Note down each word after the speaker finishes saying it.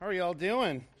are y'all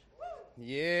doing?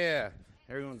 Yeah,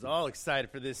 everyone's all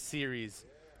excited for this series.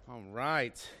 All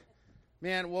right.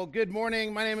 Man, well, good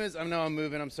morning. My name is, I know I'm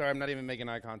moving. I'm sorry. I'm not even making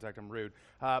eye contact. I'm rude.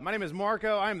 My name is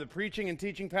Marco. I'm the preaching and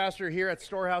teaching pastor here at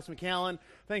Storehouse McAllen.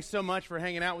 Thanks so much for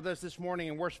hanging out with us this morning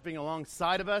and worshiping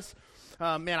alongside of us.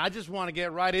 Man, I just want to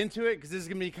get right into it because this is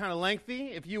going to be kind of lengthy.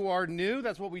 If you are new,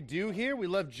 that's what we do here. We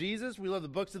love Jesus. We love the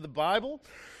books of the Bible.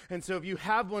 And so if you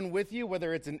have one with you,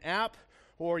 whether it's an app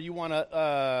or you want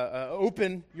to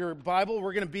open your Bible,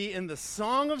 we're going to be in the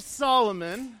Song of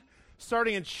Solomon,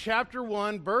 starting in chapter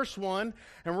 1, verse 1,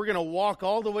 and we're going to walk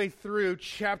all the way through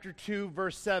chapter 2,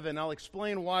 verse 7. I'll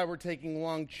explain why we're taking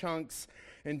long chunks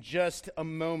in just a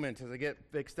moment as I get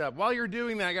fixed up. While you're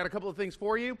doing that, I got a couple of things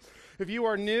for you. If you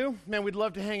are new, man, we'd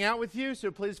love to hang out with you, so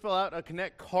please fill out a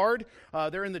Connect card.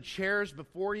 They're in the chairs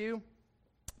before you.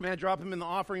 Man, drop them in the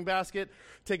offering basket,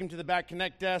 take them to the back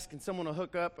Connect desk, and someone will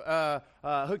hook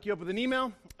you up with an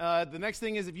email. The next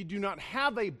thing is if you do not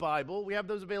have a Bible, we have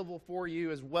those available for you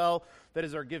as well. That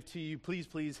is our gift to you.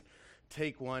 Please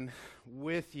take one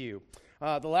with you.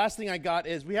 The last thing I got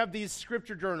is we have these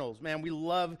scripture journals. Man, we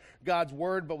love God's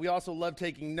word, but we also love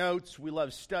taking notes. We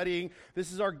love studying.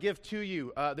 This is our gift to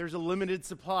you. There's a limited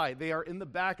supply. They are in the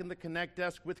back in the Connect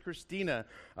desk with Christina.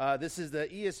 This is the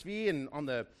ESV, and on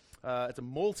the it's a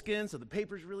moleskin, so the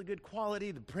paper's really good quality.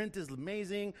 The print is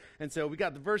amazing. And so we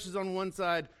got the verses on one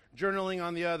side, journaling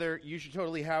on the other. You should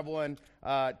totally have one.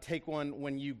 Take one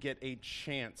when you get a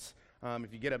chance.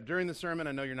 If you get up during the sermon,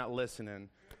 I know you're not listening.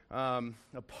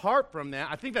 Apart from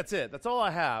that, I think that's it. That's all I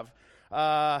have.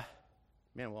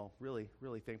 Man, well, really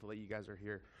thankful that you guys are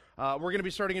here. We're going to be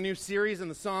starting a new series in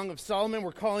the Song of Solomon.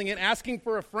 We're calling it Asking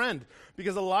for a Friend,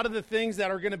 because a lot of the things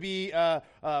that are going to be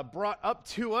brought up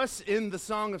to us in the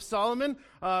Song of Solomon,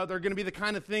 they're going to be the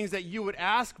kind of things that you would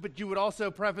ask, but you would also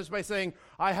preface by saying,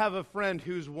 I have a friend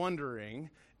who's wondering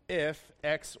if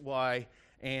X, Y,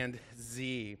 and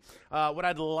Z. What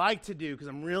I'd like to do, because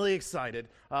I'm really excited,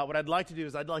 what I'd like to do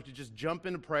is I'd like to just jump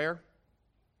into prayer.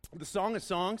 The Song of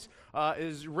Songs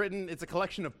is written, it's a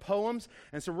collection of poems,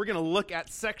 and so we're going to look at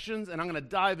sections, and I'm going to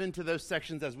dive into those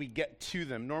sections as we get to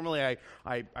them. Normally,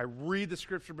 I read the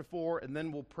scripture before, and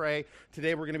then we'll pray.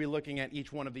 Today, we're going to be looking at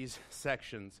each one of these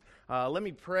sections. Let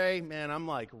me pray. Man, I'm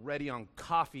like ready on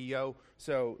coffee, yo.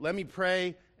 So let me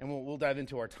pray, and we'll dive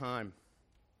into our time.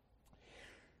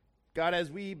 God, as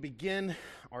we begin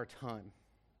our time,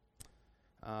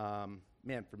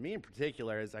 man, for me in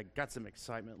particular, as I got some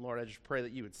excitement, Lord, I just pray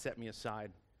that you would set me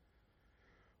aside.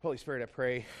 Holy Spirit, I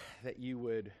pray that you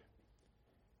would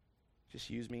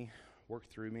just use me, work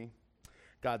through me.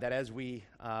 God, that as we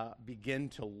begin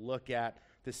to look at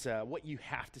this, what you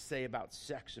have to say about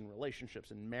sex and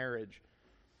relationships and marriage,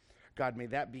 God, may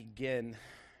that begin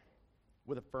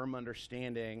with a firm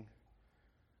understanding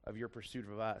of your pursuit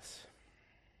of us.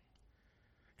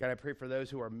 God, I pray for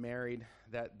those who are married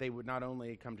that they would not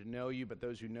only come to know you, but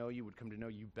those who know you would come to know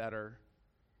you better.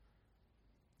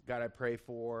 God, I pray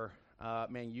for,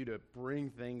 you to bring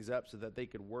things up so that they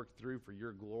could work through for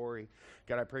your glory.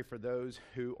 God, I pray for those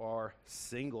who are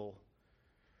single.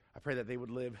 I pray that they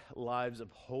would live lives of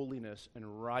holiness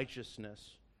and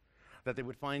righteousness, that they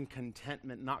would find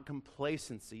contentment, not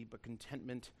complacency, but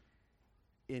contentment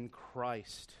in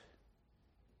Christ.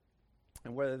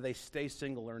 And whether they stay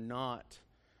single or not,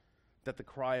 that the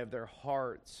cry of their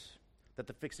hearts, that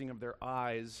the fixing of their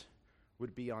eyes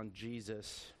would be on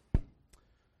Jesus.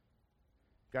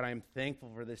 God, I am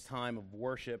thankful for this time of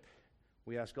worship.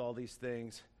 We ask all these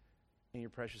things in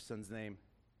your precious Son's name.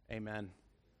 Amen.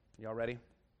 Y'all ready?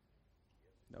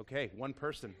 Okay, one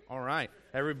person. All right.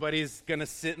 Everybody's going to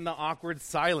sit in the awkward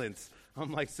silence.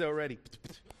 I'm like so ready.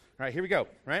 All right, here we go,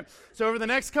 right? So over the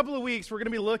next couple of weeks, we're going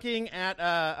to be looking at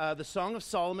the Song of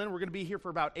Solomon. We're going to be here for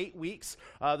about 8 weeks.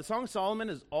 The Song of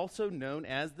Solomon is also known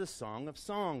as the Song of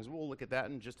Songs. We'll look at that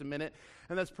in just a minute,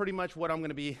 and that's pretty much what I'm going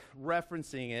to be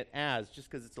referencing it as, just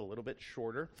because it's a little bit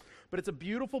shorter. But it's a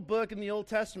beautiful book in the Old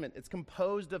Testament. It's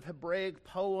composed of Hebraic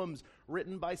poems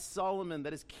written by Solomon,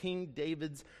 that is King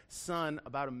David's son,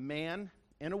 about a man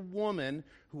and a woman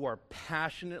who are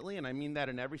passionately, and I mean that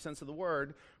in every sense of the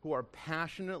word, who are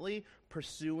passionately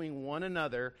pursuing one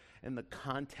another in the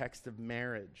context of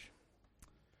marriage.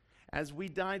 As we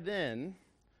dive in,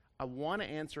 I want to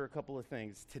answer a couple of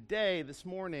things. Today, this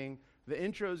morning, the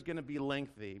intro is going to be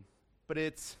lengthy, but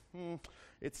it's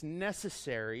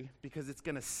necessary because it's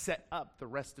going to set up the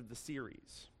rest of the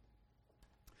series.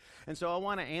 And so I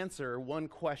want to answer one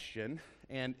question,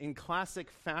 and in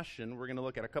classic fashion, we're going to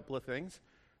look at a couple of things,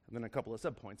 and then a couple of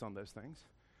subpoints on those things.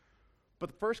 But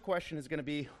the first question is going to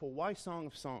be, well, why Song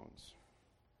of Songs?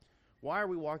 Why are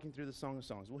we walking through the Song of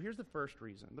Songs? Well, here's the first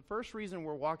reason. The first reason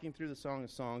we're walking through the Song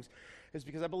of Songs is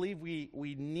because I believe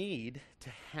we need to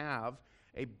have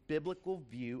a biblical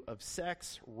view of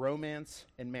sex, romance,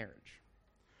 and marriage.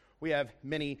 We have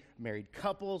many married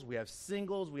couples, we have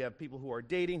singles, we have people who are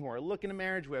dating, who are looking to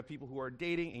marriage, we have people who are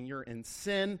dating and you're in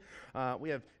sin.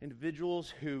 We have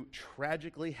individuals who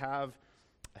tragically have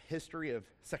a history of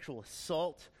sexual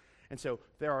assault. And so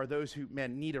there are those who,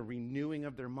 need a renewing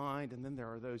of their mind, and then there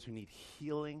are those who need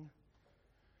healing.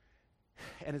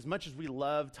 And as much as we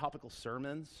love topical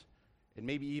sermons, and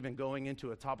maybe even going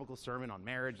into a topical sermon on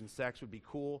marriage and sex would be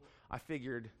cool, I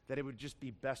figured that it would just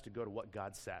be best to go to what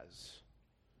God says.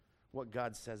 What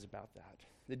God says about that.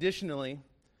 Additionally,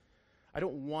 I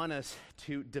don't want us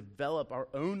to develop our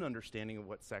own understanding of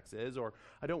what sex is, or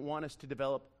I don't want us to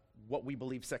develop what we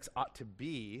believe sex ought to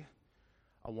be.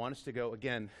 I want us to go,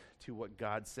 again, to what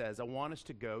God says. I want us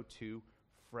to go to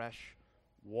fresh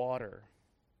water.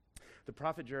 The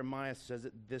prophet Jeremiah says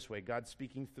it this way. God's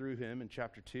speaking through him in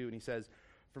chapter 2, and he says,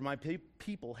 "For my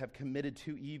people have committed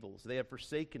two evils. They have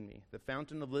forsaken me, the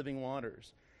fountain of living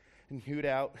waters, and hewed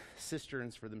out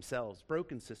cisterns for themselves,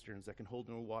 broken cisterns that can hold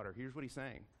no water." Here's what he's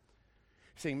saying.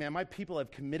 He's saying, my people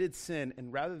have committed sin,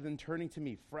 and rather than turning to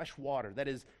me, fresh water, that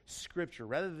is Scripture,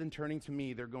 rather than turning to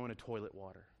me, they're going to toilet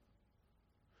water.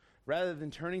 Rather than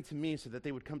turning to me so that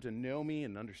they would come to know me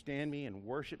and understand me and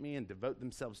worship me and devote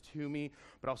themselves to me,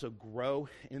 but also grow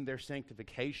in their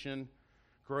sanctification,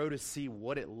 grow to see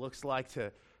what it looks like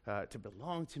to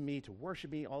belong to me, to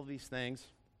worship me, all of these things.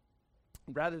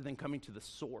 Rather than coming to the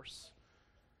source,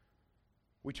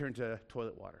 we turn to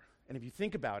toilet water. And if you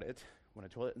think about it, when a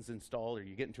toilet is installed or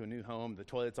you get into a new home, the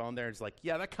toilet's on there, it's like,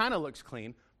 yeah, that kind of looks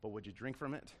clean, but would you drink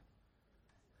from it?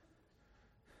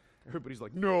 Everybody's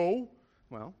like, no.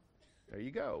 Well, there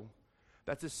you go.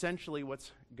 That's essentially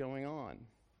what's going on.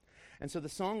 And so the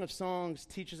Song of Songs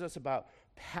teaches us about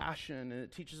passion, and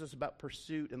it teaches us about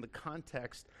pursuit in the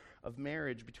context of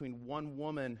marriage between one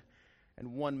woman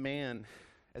and one man,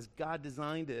 as God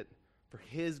designed it for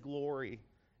his glory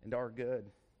and our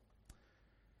good.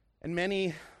 And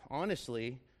many,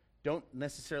 honestly, don't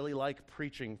necessarily like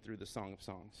preaching through the Song of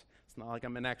Songs. It's not like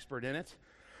I'm an expert in it,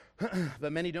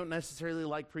 but many don't necessarily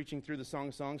like preaching through the Song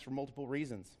of Songs for multiple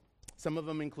reasons. Some of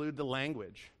them include the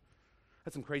language.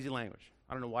 That's some crazy language.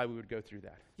 I don't know why we would go through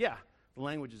that. Yeah, the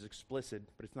language is explicit,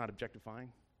 but it's not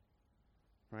objectifying,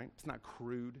 right? It's not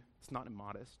crude. It's not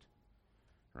immodest,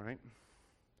 right?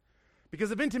 Because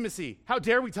of intimacy. How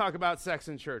dare we talk about sex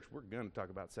in church? We're going to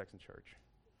talk about sex in church,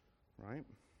 right?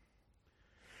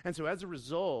 And so as a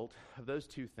result of those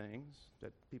two things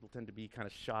that people tend to be kind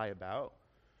of shy about,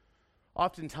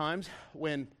 oftentimes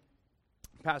when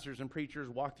pastors and preachers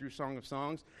walk through Song of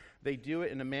Songs, they do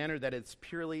it in a manner that it's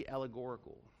purely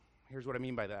allegorical. Here's what I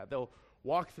mean by that. They'll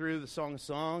walk through the Song of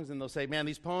Songs and they'll say, man,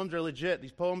 these poems are legit.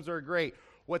 These poems are great.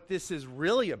 What this is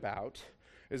really about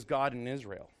is God and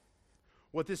Israel.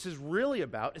 What this is really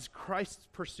about is Christ's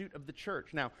pursuit of the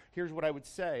church. Now, here's what I would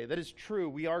say. That is true.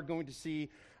 We are going to see,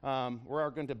 we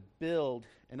are going to build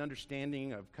an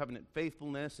understanding of covenant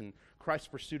faithfulness and Christ's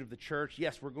pursuit of the church.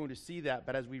 Yes, we're going to see that,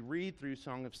 but as we read through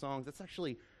Song of Songs, that's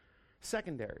actually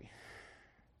secondary.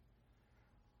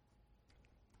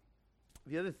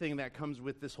 The other thing that comes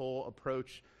with this whole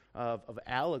approach of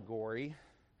allegory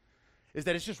is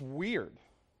that it's just weird.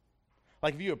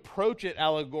 Like, if you approach it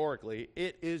allegorically,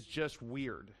 it is just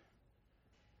weird.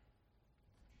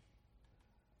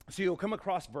 So you'll come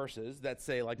across verses that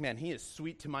say, like, man, he is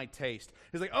sweet to my taste.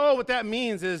 He's like, oh, what that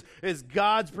means is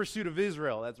God's pursuit of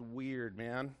Israel. That's weird,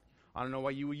 man. I don't know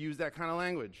why you would use that kind of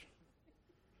language.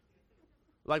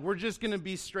 Like, we're just going to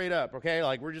be straight up, okay?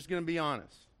 Like, we're just going to be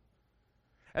honest.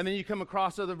 And then you come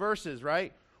across other verses,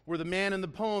 right? Where the man in the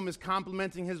poem is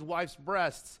complimenting his wife's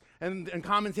breasts. And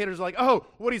commentators are like, oh,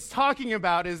 what he's talking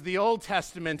about is the Old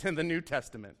Testament and the New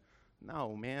Testament.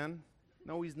 No, man.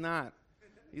 No, he's not.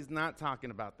 He's not talking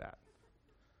about that.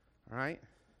 All right?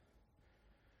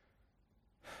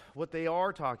 What they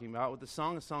are talking about, what the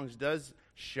Song of Songs does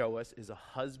show us, is a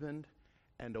husband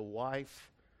and a wife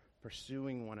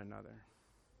pursuing one another.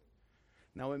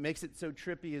 Now, what makes it so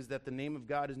trippy is that the name of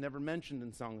God is never mentioned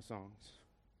in Song of Songs.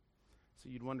 So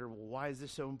you'd wonder, well, why is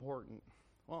this so important?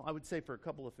 Well, I would say for a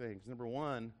couple of things. Number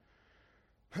one,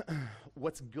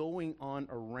 what's going on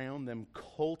around them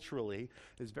culturally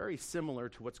is very similar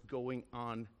to what's going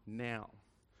on now.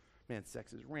 Man,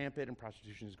 sex is rampant and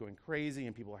prostitution is going crazy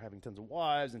and people are having tons of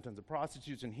wives and tons of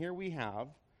prostitutes. And here we have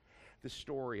the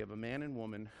story of a man and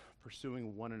woman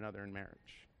pursuing one another in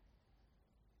marriage,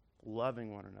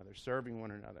 loving one another, serving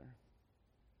one another.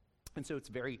 And so it's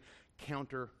very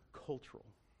countercultural.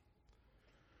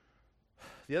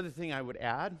 The other thing I would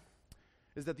add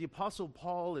is that the Apostle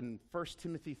Paul in 1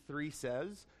 Timothy 3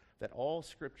 says that all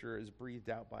Scripture is breathed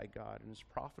out by God and is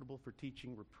profitable for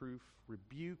teaching, reproof,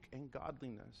 rebuke, and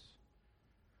godliness.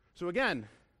 So again,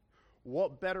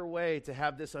 what better way to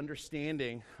have this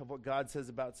understanding of what God says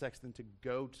about sex than to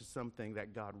go to something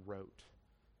that God wrote?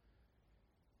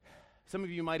 Some of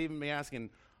you might even be asking,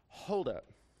 hold up,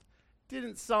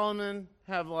 didn't Solomon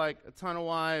have like a ton of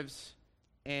wives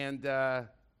and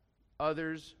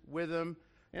others with him?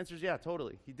 The answer is yeah,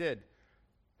 totally, he did.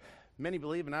 Many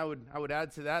believe, and I would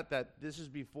add to that this is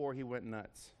before he went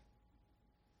nuts.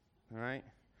 All right?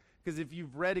 Because if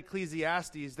you've read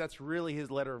Ecclesiastes, that's really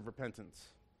his letter of repentance.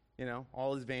 You know,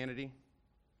 all his vanity.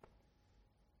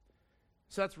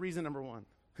 So that's reason number one.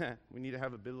 We need to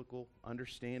have a biblical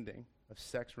understanding of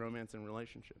sex, romance, and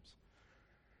relationships.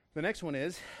 The next one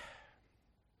is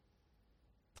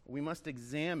we must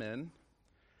examine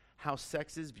how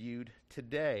sex is viewed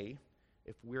today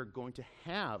if we're going to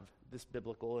have this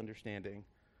biblical understanding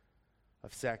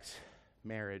of sex,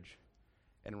 marriage,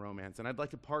 and romance. And I'd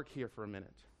like to park here for a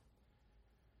minute.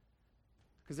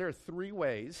 Because there are three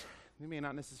ways, they may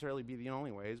not necessarily be the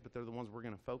only ways, but they're the ones we're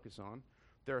going to focus on.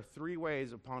 There are three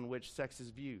ways upon which sex is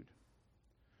viewed.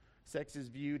 Sex is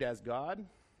viewed as God,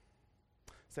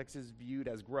 sex is viewed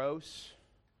as gross,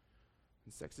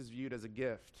 and sex is viewed as a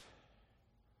gift.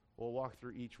 We'll walk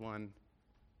through each one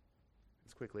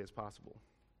as quickly as possible.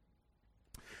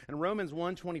 In Romans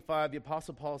 1:25, the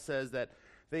Apostle Paul says that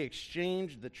they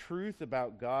exchanged the truth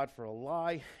about God for a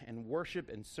lie and worship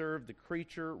and serve the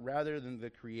creature rather than the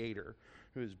Creator,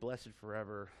 who is blessed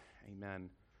forever. Amen.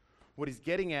 What he's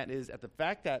getting at is at the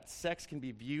fact that sex can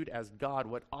be viewed as God,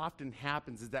 what often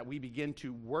happens is that we begin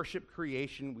to worship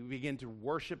creation, we begin to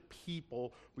worship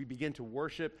people, we begin to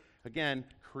worship, again,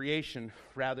 creation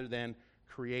rather than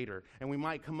Creator. And we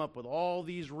might come up with all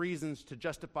these reasons to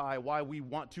justify why we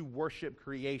want to worship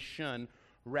creation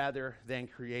rather than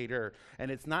Creator.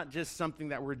 And it's not just something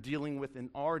that we're dealing with in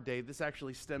our day. This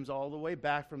actually stems all the way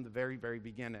back from the very, very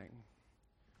beginning.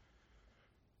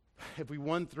 If we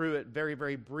run through it very,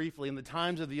 very briefly, in the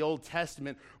times of the Old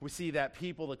Testament, we see that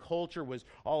people, the culture was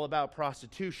all about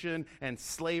prostitution and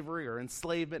slavery or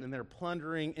enslavement, and they're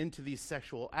plundering into these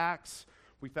sexual acts.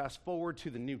 We fast forward to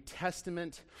the New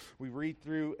Testament. We read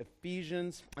through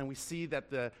Ephesians, and we see that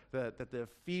the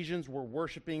Ephesians were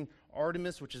worshiping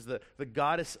Artemis, which is the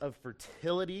goddess of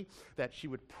fertility, that she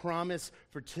would promise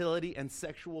fertility and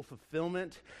sexual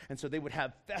fulfillment. And so they would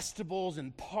have festivals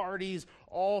and parties,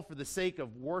 all for the sake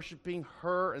of worshiping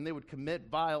her, and they would commit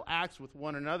vile acts with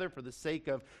one another for the sake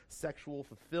of sexual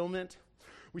fulfillment.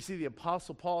 We see the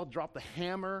Apostle Paul drop the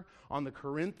hammer on the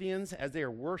Corinthians as they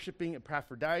are worshiping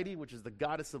Aphrodite, which is the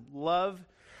goddess of love.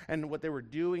 And what they were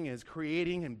doing is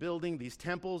creating and building these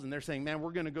temples, and they're saying, man,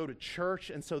 we're going to go to church.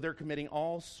 And so they're committing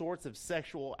all sorts of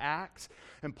sexual acts.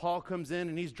 And Paul comes in,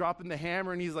 and he's dropping the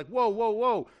hammer, and he's like, whoa, whoa,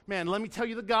 whoa. Man, let me tell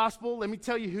you the gospel. Let me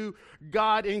tell you who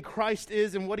God in Christ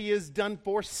is and what he has done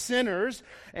for sinners.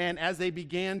 And as they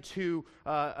began to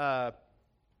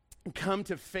come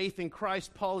to faith in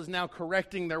Christ, Paul is now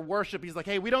correcting their worship. He's like,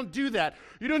 hey, we don't do that.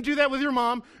 You don't do that with your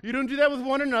mom. You don't do that with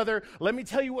one another. Let me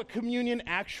tell you what communion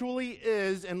actually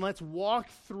is, and let's walk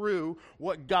through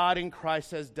what God in Christ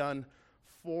has done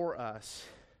for us.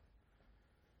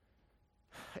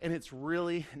 And it's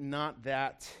really not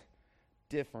that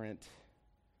different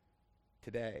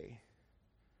today.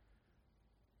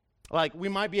 Like, we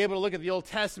might be able to look at the Old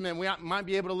Testament, we might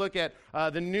be able to look at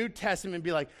the New Testament and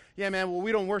be like, yeah, man, well,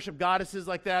 we don't worship goddesses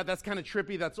like that. That's kind of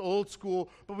trippy. That's old school.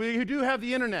 But we do have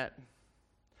the internet.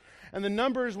 And the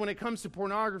numbers when it comes to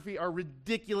pornography are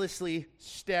ridiculously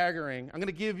staggering. I'm going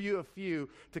to give you a few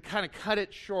to kind of cut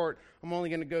it short. I'm only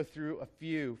going to go through a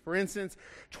few. For instance,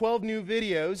 12 new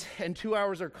videos and 2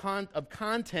 hours of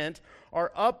content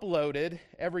are uploaded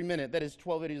every minute. That is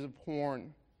 12 videos of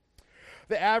porn.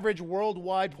 The average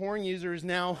worldwide porn user is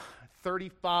now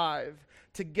 35.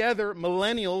 Together,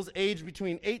 millennials aged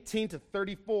between 18 to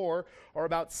 34 are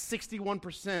about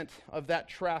 61% of that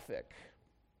traffic.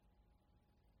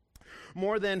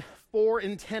 More than 4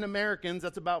 in 10 Americans,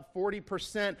 that's about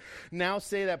 40%, now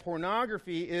say that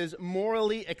pornography is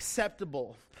morally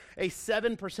acceptable. A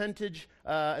 7 percentage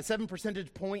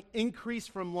point increase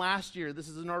from last year. This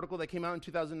is an article that came out in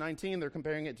 2019. They're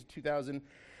comparing it to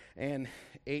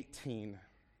 2018.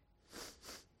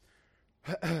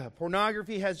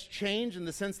 Pornography has changed in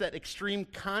the sense that extreme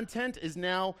content is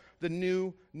now the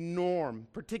new norm,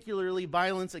 particularly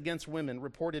violence against women.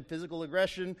 Reported physical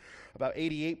aggression, about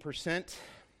 88%.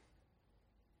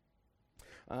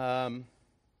 An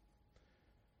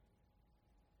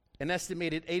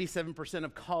estimated 87%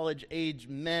 of college-age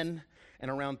men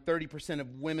and around 30%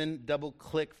 of women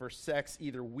double-click for sex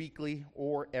either weekly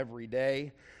or every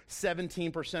day.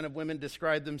 17% of women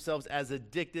describe themselves as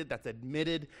addicted, that's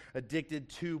admitted, addicted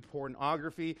to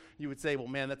pornography. You would say, well,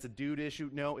 man, that's a dude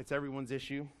issue. No, it's everyone's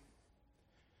issue.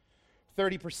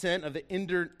 30% of the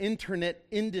internet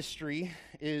industry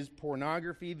is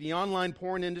pornography. The online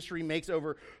porn industry makes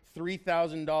over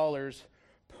 $3,000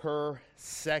 per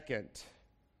second.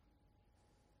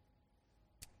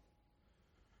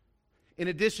 In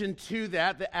addition to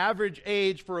that, the average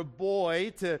age for a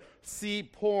boy to see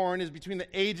porn is between the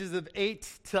ages of 8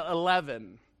 to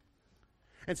 11.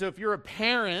 And so if you're a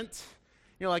parent,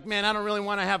 you're like, man, I don't really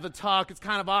want to have the talk. It's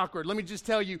kind of awkward. Let me just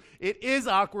tell you, it is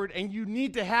awkward, and you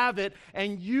need to have it,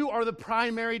 and you are the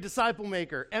primary disciple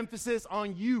maker. Emphasis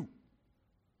on you.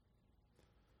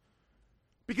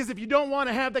 Because if you don't want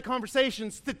to have that conversation,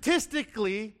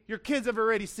 statistically, your kids have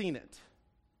already seen it.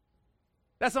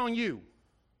 That's on you.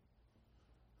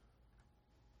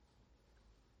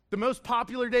 The most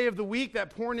popular day of the week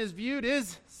that porn is viewed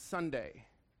is Sunday.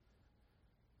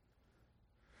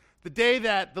 The day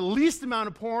that the least amount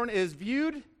of porn is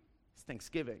viewed is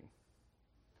Thanksgiving.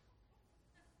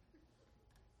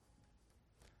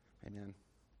 Amen.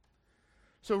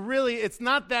 So really, it's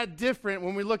not that different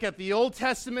when we look at the Old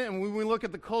Testament and when we look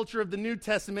at the culture of the New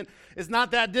Testament. It's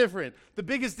not that different. The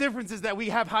biggest difference is that we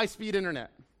have high-speed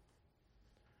internet.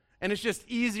 And it's just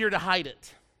easier to hide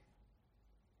it.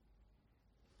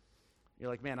 You're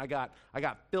like, man, I got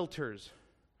filters.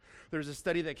 There's a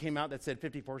study that came out that said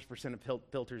 54% of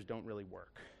filters don't really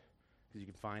work because you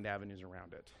can find avenues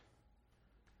around it.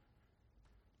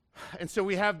 And so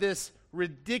we have this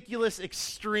ridiculous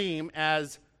extreme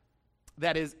as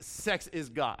that is sex is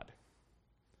God.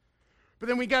 But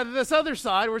then we got this other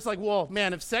side where it's like, well,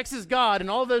 man, if sex is God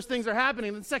and all those things are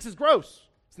happening, then sex is gross.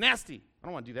 It's nasty. I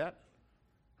don't want to do that.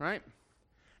 Right?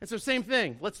 And so same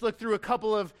thing. Let's look through a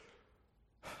couple of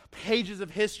pages of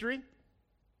history.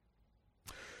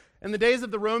 In the days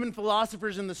of the Roman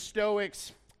philosophers and the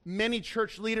Stoics, many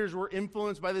church leaders were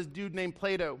influenced by this dude named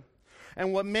Plato.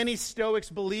 And what many Stoics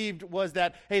believed was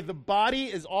that, hey, the body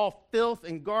is all filth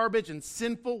and garbage and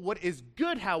sinful. What is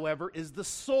good, however, is the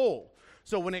soul.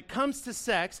 So when it comes to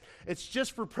sex, it's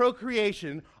just for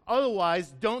procreation.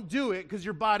 Otherwise, don't do it because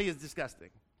your body is disgusting.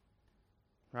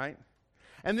 Right?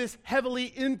 And this heavily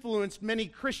influenced many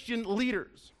Christian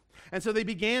leaders. And so they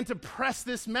began to press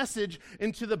this message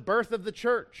into the birth of the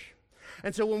church.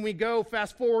 And so when we go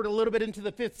fast forward a little bit into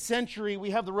the 5th century,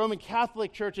 we have the Roman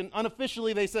Catholic Church, and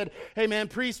unofficially they said, hey man,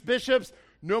 priests, bishops,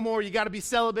 no more, you got to be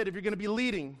celibate if you're going to be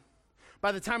leading.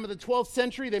 By the time of the 12th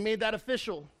century, they made that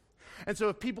official. And so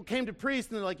if people came to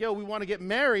priests and they're like, yo, we want to get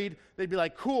married, they'd be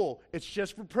like, cool, it's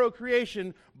just for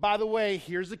procreation. By the way,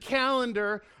 here's a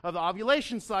calendar of the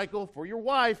ovulation cycle for your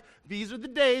wife. These are the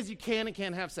days you can and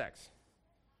can't have sex.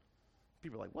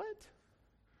 People are like, what?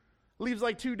 Leaves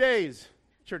like 2 days.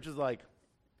 Church is like,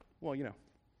 well,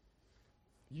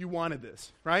 you wanted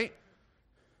this, right?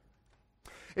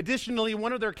 Additionally,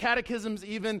 one of their catechisms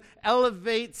even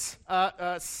elevates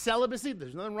celibacy.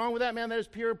 There's nothing wrong with that, man. That is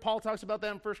pure. Paul talks about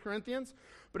that in 1 Corinthians.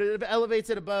 But it elevates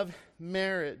it above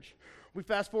marriage. We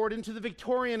fast forward into the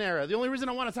Victorian era. The only reason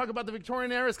I want to talk about the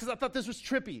Victorian era is because I thought this was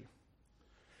trippy.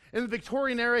 In the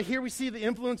Victorian era, here we see the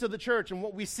influence of the church, and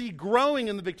what we see growing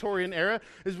in the Victorian era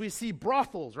is we see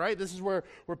brothels, right? This is where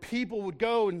people would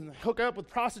go and hook up with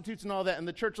prostitutes and all that, and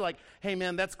the church is like, hey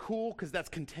man, that's cool because that's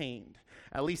contained.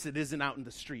 At least it isn't out in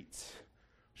the streets.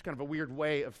 It's kind of a weird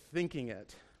way of thinking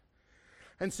it.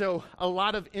 And so a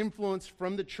lot of influence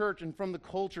from the church and from the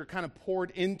culture kind of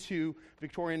poured into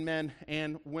Victorian men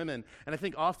and women. And I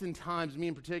think oftentimes, me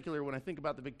in particular, when I think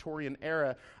about the Victorian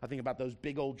era, I think about those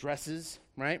big old dresses,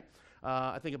 right?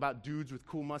 I think about dudes with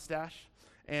cool mustache.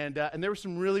 And there were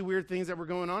some really weird things that were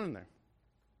going on in there.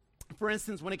 For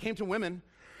instance, when it came to women,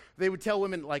 they would tell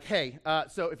women like, hey,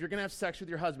 so if you're going to have sex with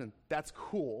your husband, that's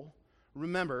cool.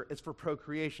 Remember, it's for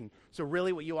procreation. So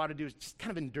really what you ought to do is just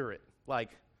kind of endure it. Like,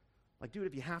 do it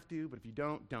if you have to, but if you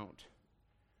don't, don't.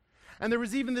 And there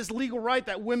was even this legal right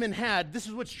that women had. This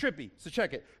is what's trippy, so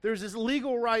check it. There's this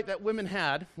legal right that women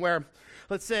had where,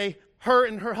 let's say, her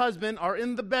and her husband are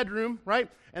in the bedroom, right?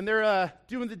 And they're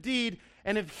doing the deed.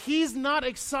 And if he's not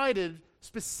excited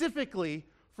specifically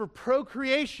for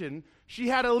procreation, she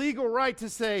had a legal right to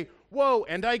say, whoa,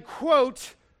 and I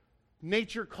quote,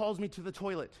 nature calls me to the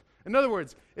toilet. In other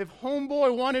words, if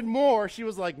homeboy wanted more, she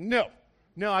was like, no,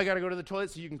 I got to go to the toilet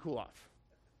so you can cool off.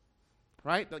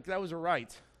 Right? Like that was a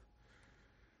right.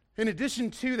 In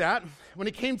addition to that, when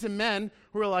it came to men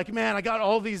who were like, man, I got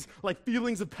all these like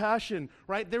feelings of passion,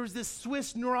 right? There was this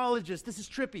Swiss neurologist. This is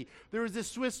trippy. There was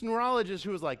this Swiss neurologist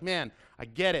who was like, man, I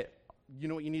get it. you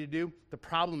know what you need to do? The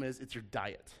problem is it's your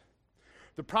diet.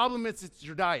 The problem is it's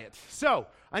your diet. So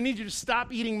I need you to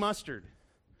stop eating mustard.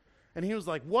 And he was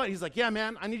like, what? He's like, yeah,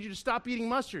 man, I need you to stop eating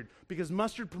mustard because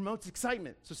mustard promotes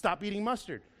excitement. So stop eating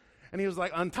mustard. And he was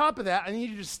like, on top of that, I need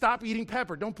you to stop eating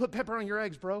pepper. Don't put pepper on your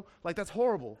eggs, bro. Like, that's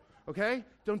horrible, okay?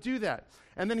 Don't do that.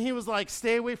 And then he was like,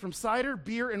 stay away from cider,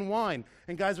 beer, and wine.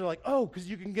 And guys are like, oh, because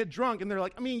you can get drunk. And they're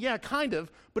like, I mean, yeah, kind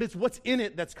of, but it's what's in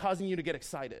it that's causing you to get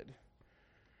excited.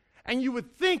 And you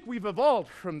would think we've evolved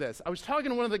from this. I was talking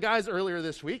to one of the guys earlier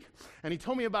this week, and he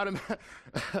told me about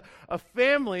a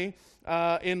family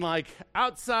in like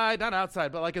not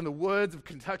outside, but like in the woods of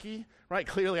Kentucky, right?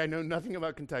 Clearly I know nothing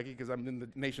about Kentucky because I'm in the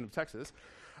nation of Texas.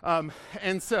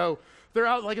 And so they're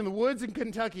out like in the woods in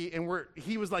Kentucky, and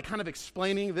he was like kind of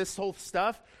explaining this whole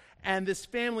stuff. And this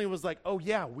family was like, oh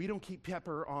yeah, we don't keep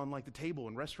pepper on like the table,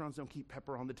 and restaurants don't keep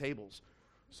pepper on the tables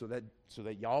so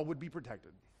that y'all would be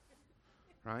protected.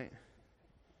 Right?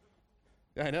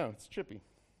 I know, it's trippy.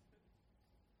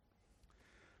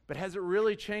 But has it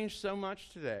really changed so much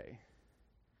today?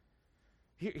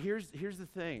 Here's the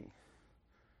thing.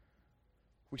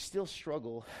 We still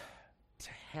struggle to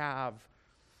have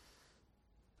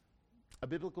a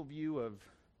biblical view of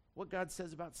what God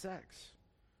says about sex.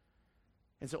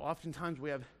 And so oftentimes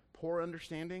we have poor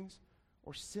understandings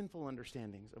or sinful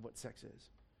understandings of what sex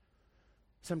is.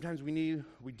 Sometimes we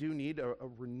do need a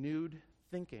renewed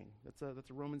thinking. That's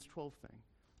a Romans 12 thing.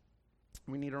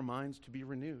 We need our minds to be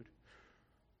renewed.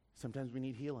 Sometimes we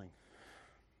need healing.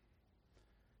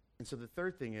 And so the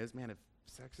third thing is, man, if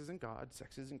sex isn't God,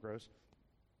 sex isn't gross,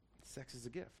 sex is a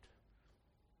gift.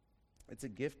 It's a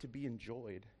gift to be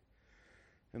enjoyed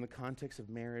in the context of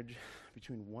marriage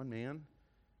between one man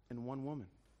and one woman.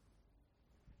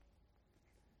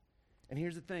 And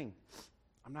here's the thing.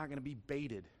 I'm not going to be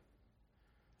baited.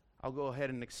 I'll go ahead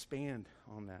and expand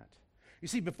on that. You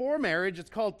see, before marriage,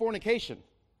 it's called fornication.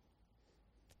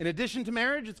 In addition to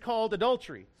marriage, it's called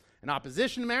adultery. In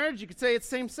opposition to marriage, you could say it's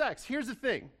same sex. Here's the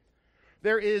thing.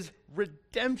 There is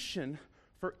redemption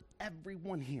for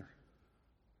everyone here.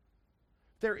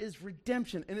 There is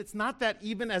redemption. And it's not that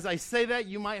even as I say that,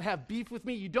 you might have beef with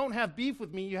me. You don't have beef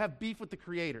with me. You have beef with the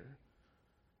Creator.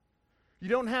 You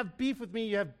don't have beef with me.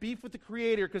 You have beef with the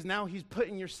Creator because now He's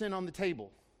putting your sin on the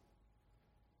table.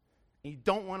 And you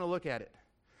don't want to look at it.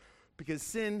 Because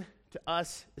sin to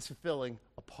us is fulfilling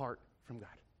apart from God.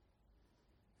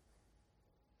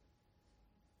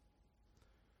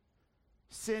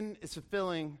 Sin is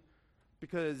fulfilling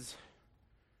because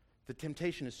the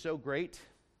temptation is so great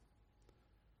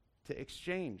to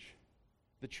exchange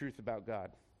the truth about God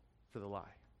for the lie.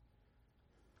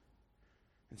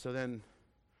 And so then,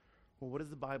 well, what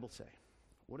does the Bible say?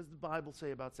 What does the Bible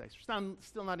say about sex? We're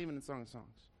still not even in Song of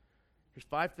Songs. Here's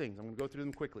 5 things. I'm going to go through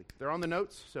them quickly. They're on the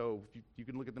notes, so you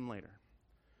can look at them later.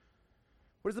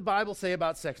 What does the Bible say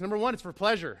about sex? Number 1, it's for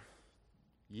pleasure.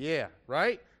 Yeah,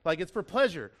 right? Like, it's for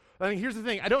pleasure. I mean, here's the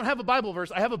thing. I don't have a Bible verse.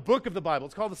 I have a book of the Bible.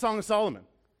 It's called the Song of Solomon,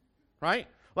 right?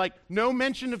 Like, no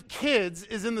mention of kids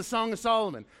is in the Song of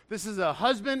Solomon. This is a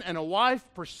husband and a wife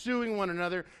pursuing one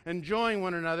another, enjoying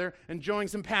one another, enjoying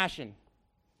some passion.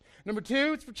 Number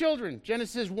 2, it's for children.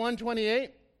 Genesis 1:28.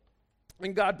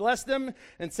 And God blessed them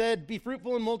and said, be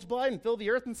fruitful and multiply and fill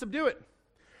the earth and subdue it.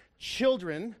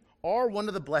 Children are one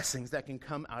of the blessings that can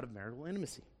come out of marital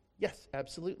intimacy. Yes,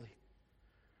 absolutely.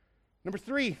 Number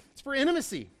 3, it's for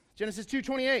intimacy. Genesis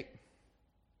 2:28.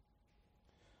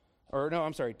 Or no,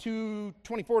 I'm sorry,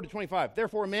 2:24 to 25.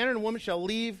 Therefore a man and a woman shall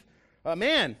leave, a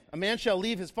man shall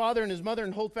leave his father and his mother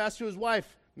and hold fast to his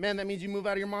wife. Man, that means you move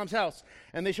out of your mom's house.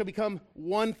 And they shall become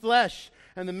one flesh.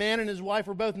 And the man and his wife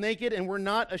were both naked and were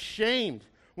not ashamed.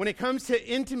 When it comes to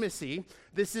intimacy,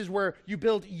 this is where you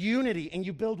build unity and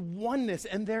you build oneness.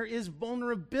 And there is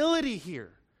vulnerability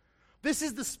here. This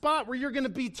is the spot where you're going to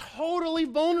be totally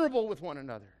vulnerable with one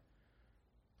another.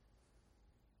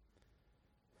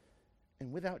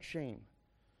 And without shame.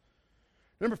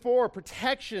 Number 4,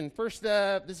 protection.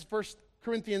 This is 1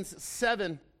 Corinthians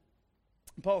 7.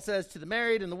 Paul says, to the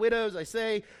married and the widows, I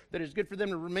say that it is good for them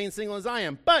to remain single as I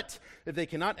am. But if they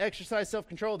cannot exercise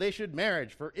self-control, they should marry.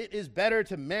 For it is better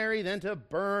to marry than to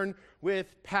burn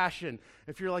with passion.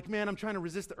 If you're like, man, I'm trying to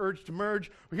resist the urge to merge,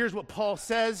 well, here's what Paul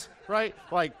says, right?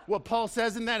 Like, what Paul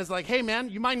says in that is like, hey, man,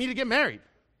 you might need to get married,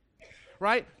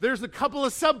 right? There's a couple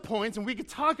of subpoints, and we could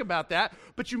talk about that,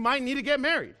 but you might need to get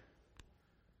married.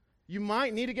 You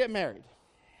might need to get married,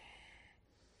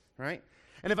 right?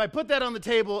 And if I put that on the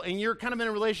table and you're kind of in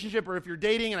a relationship, or if you're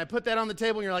dating and I put that on the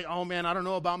table and you're like, oh man, I don't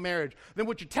know about marriage, then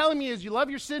what you're telling me is you love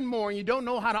your sin more and you don't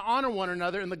know how to honor one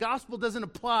another, and the gospel doesn't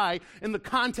apply in the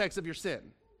context of your sin.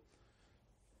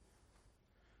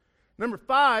 Number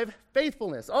 5,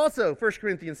 faithfulness. Also, 1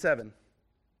 Corinthians 7.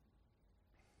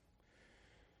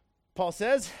 Paul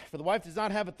says, for the wife does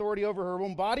not have authority over her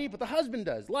own body, but the husband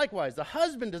does. Likewise, the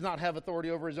husband does not have authority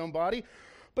over his own body,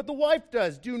 but the wife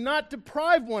does. Do not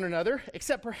deprive one another,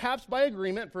 except perhaps by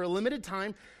agreement for a limited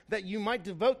time, that you might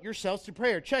devote yourselves to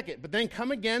prayer. Check it. But then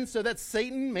come again so that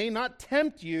Satan may not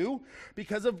tempt you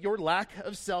because of your lack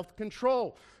of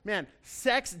self-control. Man,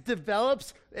 sex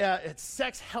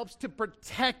helps to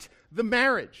protect the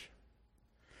marriage.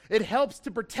 It helps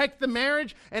to protect the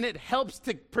marriage, and it helps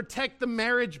to protect the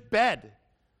marriage bed.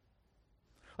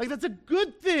 Like, that's a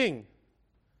good thing.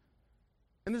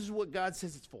 And this is what God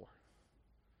says it's for.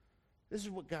 This is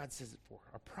what God says it's for.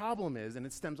 Our problem is, and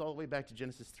it stems all the way back to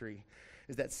Genesis 3,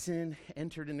 is that sin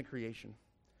entered into creation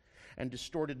and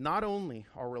distorted not only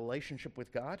our relationship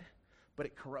with God, but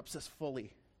it corrupts us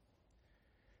fully.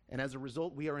 And as a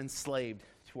result, we are enslaved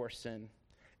to our sin.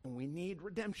 And we need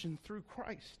redemption through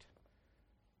Christ.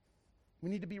 We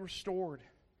need to be restored.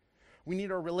 We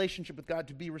need our relationship with God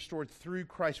to be restored through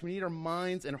Christ. We need our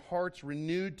minds and hearts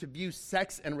renewed to view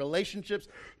sex and relationships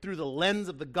through the lens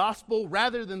of the gospel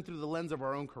rather than through the lens of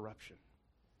our own corruption.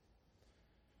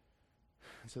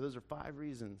 And so those are 5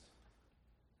 reasons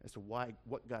as to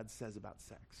what God says about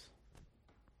sex.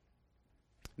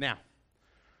 Now,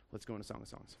 let's go into Song of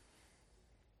Songs.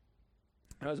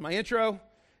 That was my intro.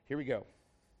 Here we go.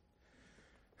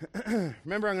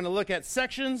 Remember, I'm going to look at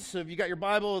sections, so if you got your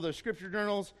Bible or the scripture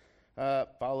journals,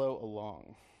 follow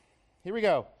along. Here we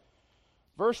go.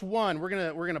 Verse 1, we're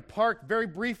going to park very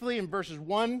briefly in verses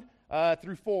 1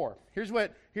 through 4. Here's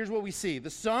what we see. The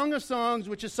Song of Songs,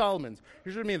 which is Solomon's.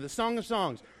 Here's what I mean, the Song of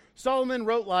Songs. Solomon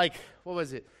wrote what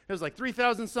was it? It was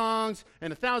 3,000 songs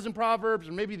and 1,000 proverbs,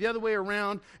 or maybe the other way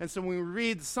around. And so when we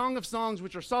read the Song of Songs,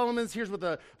 which are Solomon's, here's what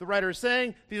the writer is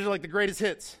saying. These are the greatest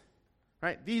hits.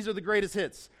 Right? These are the greatest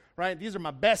hits, right? These are my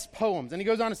best poems. And he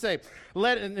goes on to say,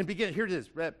 here it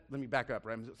is. Let me back up,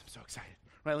 right? I'm so excited.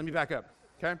 Right, let me back up,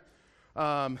 okay?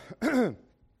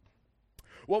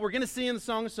 What we're going to see in the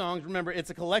Song of Songs, remember,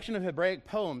 it's a collection of Hebraic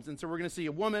poems. And so we're going to see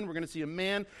a woman, we're going to see a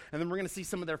man, and then we're going to see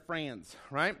some of their friends,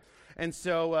 right? And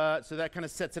so that kind of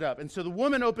sets it up. And so the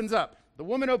woman opens up. The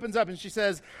woman opens up and she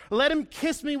says, let him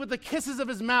kiss me with the kisses of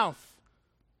his mouth.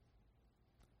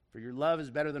 For your love is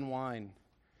better than wine.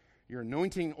 Your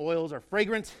anointing oils are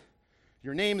fragrant.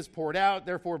 Your name is poured out.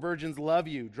 Therefore, virgins love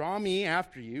you. Draw me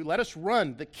after you. Let us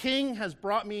run. The king has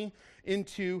brought me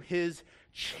into his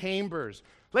chambers.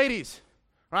 Ladies,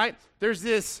 right? There's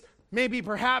this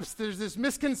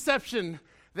misconception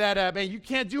that, man, you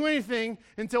can't do anything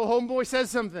until homeboy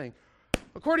says something.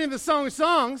 According to the Song of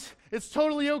Songs, it's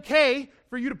totally okay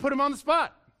for you to put him on the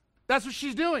spot. That's what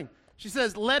she's doing. She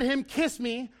says, let him kiss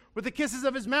me with the kisses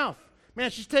of his mouth.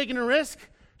 Man, she's taking a risk.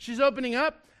 She's opening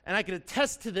up, and I can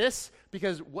attest to this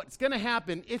because what's going to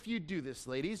happen if you do this,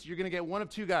 ladies, you're going to get one of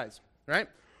 2 guys, right?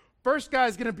 First guy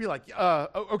is going to be like,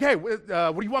 okay, what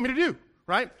do you want me to do,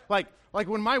 right? Like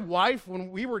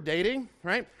when we were dating,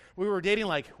 right? We were dating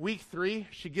week 3.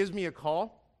 She gives me a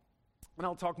call, and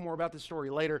I'll talk more about this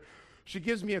story later. She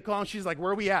gives me a call, and she's like,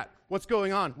 where are we at? What's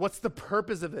going on? What's the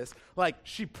purpose of this?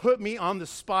 She put me on the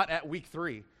spot at week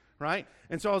 3, right?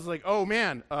 And so I was like, oh,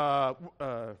 man, I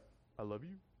love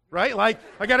you. Right?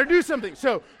 I got to do something.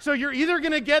 So you're either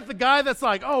going to get the guy that's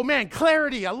like, oh, man,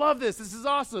 clarity. I love this. This is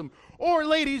awesome. Or,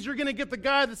 ladies, you're going to get the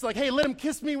guy that's like, hey, let him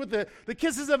kiss me with the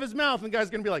kisses of his mouth. And the guy's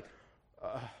going to be like,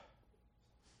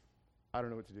 I don't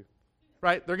know what to do.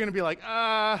 Right? They're going to be like,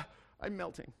 I'm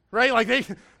melting. Right?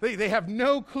 They have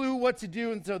no clue what to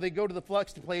do, and so they go to the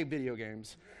Flux to play video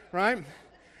games. Right?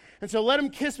 And so let him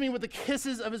kiss me with the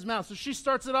kisses of his mouth. So she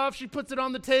starts it off. She puts it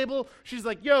on the table. She's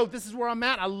like, yo, this is where I'm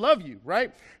at. I love you,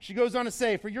 right? She goes on to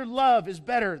say, for your love is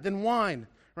better than wine,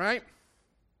 right?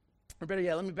 Or better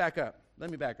yet, let me back up.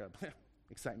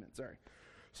 Excitement, sorry.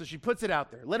 So she puts it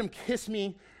out there. Let him kiss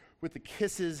me with the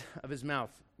kisses of his mouth.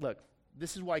 Look,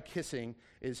 this is why kissing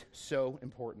is so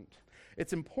important.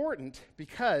 It's important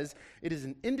because it is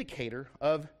an indicator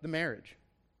of the marriage.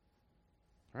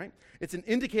 Right? It's an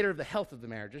indicator of the health of the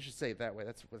marriage. I should say it that way.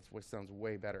 That's what sounds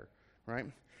way better, right?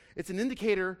 It's an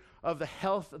indicator of the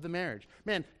health of the marriage.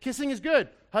 Man, kissing is good.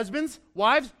 Husbands,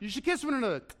 wives, you should kiss one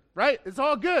another, right? It's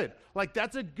all good.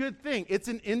 That's a good thing. It's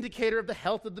an indicator of the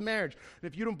health of the marriage. And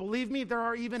if you don't believe me, there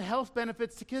are even health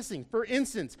benefits to kissing. For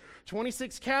instance,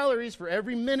 26 calories for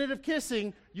every minute of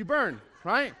kissing you burn,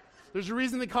 right? There's a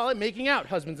reason they call it making out,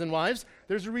 husbands and wives.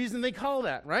 There's a reason they call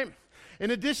that, right? In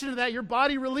addition to that, your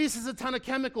body releases a ton of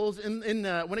chemicals when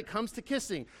it comes to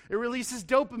kissing. It releases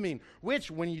dopamine, which,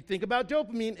 when you think about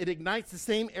dopamine, it ignites the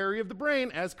same area of the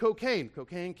brain as cocaine.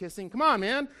 Cocaine, kissing, come on,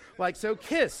 man. So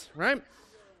kiss, right?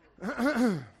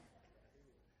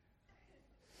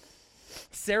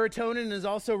 Serotonin is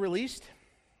also released.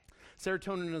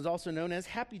 Serotonin is also known as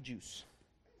happy juice,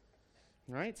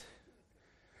 right?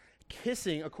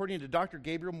 Kissing, according to Dr.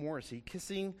 Gabriel Morrissey,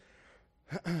 kissing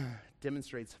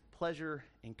demonstrates pleasure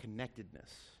and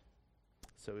connectedness.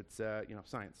 So it's,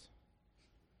 science,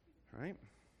 right?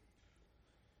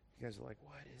 You guys are like,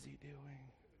 what is he doing?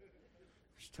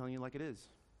 Just telling you like it is.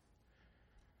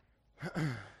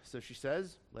 So she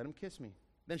says, let him kiss me.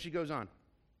 Then she goes on,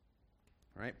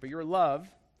 right? But your love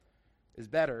is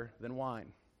better than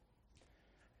wine.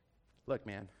 Look,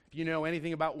 man, if you know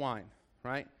anything about wine,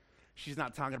 right? She's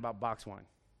not talking about box wine.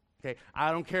 Okay?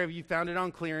 I don't care if you found it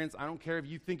on clearance. I don't care if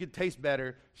you think it tastes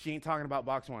better. She ain't talking about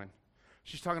box wine.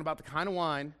 She's talking about the kind of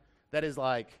wine that is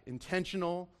like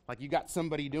intentional, like you got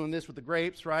somebody doing this with the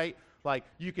grapes, right? Like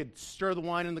you could stir the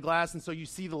wine in the glass and so you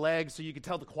see the legs, so you could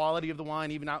tell the quality of the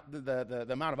wine, even out the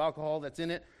amount of alcohol that's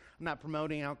in it. I'm not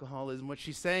promoting alcoholism. What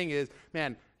she's saying is,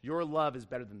 man, your love is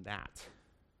better than that.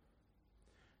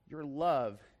 Your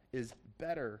love is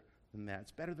better than that.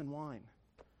 It's better than wine.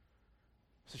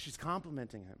 So she's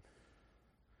complimenting him.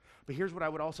 But here's what I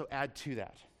would also add to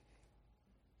that,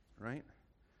 right?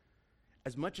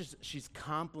 As much as she's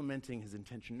complimenting his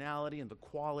intentionality and the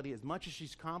quality, as much as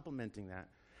she's complimenting that,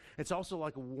 it's also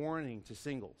like a warning to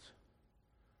singles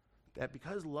that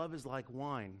because love is like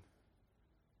wine,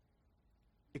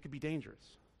 it could be dangerous,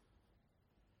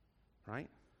 right?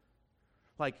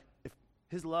 Like, if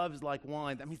his love is like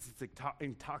wine, that means it's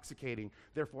intoxicating.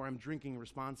 Therefore, I'm drinking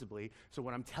responsibly. So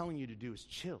what I'm telling you to do is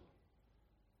chill.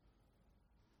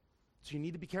 So you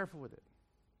need to be careful with it.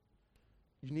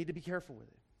 You need to be careful with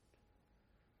it.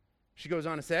 She goes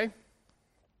on to say,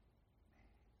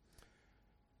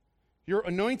 your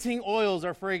anointing oils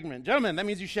are fragrant. Gentlemen, that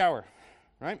means you shower,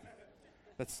 right?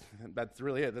 That's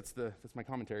really it. That's my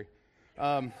commentary.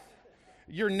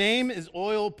 Your name is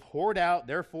oil poured out,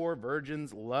 therefore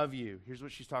virgins love you. Here's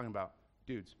what she's talking about.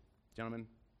 Dudes, gentlemen,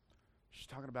 she's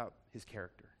talking about his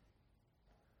character.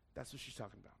 That's what she's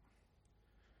talking about.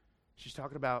 She's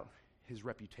talking about his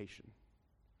reputation,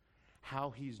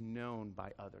 how he's known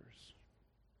by others.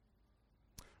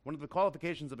 One of the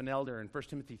qualifications of an elder in 1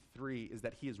 Timothy 3 is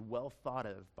that he is well thought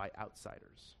of by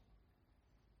outsiders.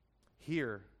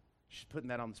 Here, she's putting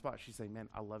that on the spot. She's saying, man,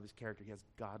 I love his character. He has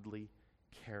godly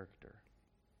character.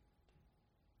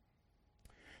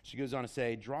 She goes on to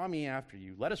say, draw me after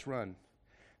you. Let us run.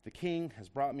 The king has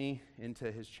brought me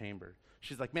into his chamber.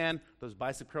 She's like, man, those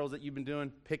bicep curls that you've been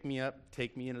doing, pick me up,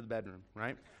 take me into the bedroom,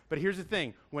 right? But here's the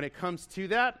thing. When it comes to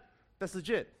that, that's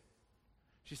legit.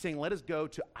 She's saying, let us go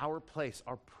to our place,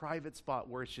 our private spot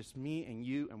where it's just me and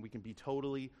you, and we can be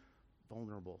totally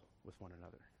vulnerable with one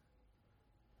another.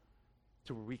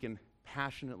 To where we can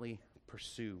passionately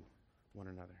pursue one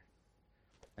another.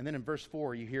 And then in verse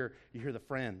 4, you hear the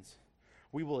friends.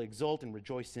 We will exult and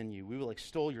rejoice in you. We will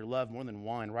extol your love more than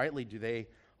wine. Rightly do they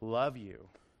love you.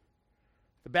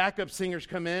 The backup singers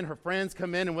come in, her friends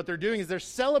come in, and what they're doing is they're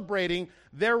celebrating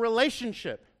their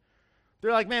relationship.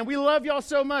 They're like, man, we love y'all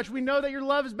so much. We know that your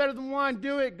love is better than wine.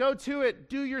 Do it. Go to it.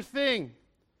 Do your thing.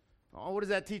 Oh, what does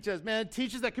that teach us? Man, it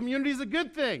teaches that community is a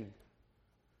good thing.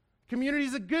 Community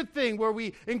is a good thing where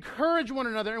we encourage one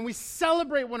another and we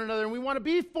celebrate one another and we want to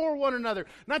be for one another.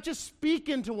 Not just speak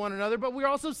into one another, but we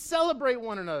also celebrate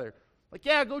one another. Like,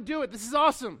 yeah, go do it. This is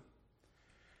awesome.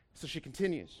 So she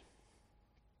continues.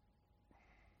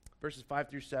 Verses 5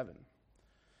 through 7.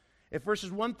 If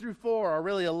verses 1 through 4 are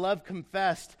really a love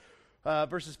confessed,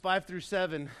 verses 5 through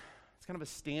 7, it's kind of a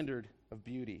standard of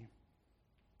beauty.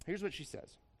 Here's what she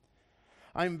says.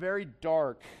 I am very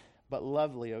dark, but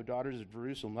lovely, O daughters of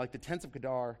Jerusalem, like the tents of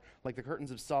Kedar, like the curtains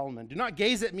of Solomon. Do not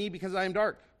gaze at me because I am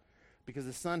dark, because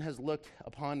the sun has looked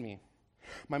upon me.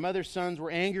 My mother's sons were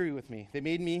angry with me. They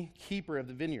made me keeper of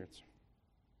the vineyards.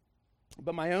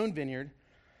 But my own vineyard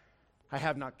I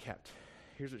have not kept.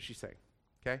 Here's what she's saying,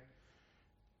 okay?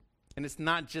 And it's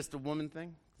not just a woman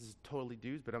thing. This is totally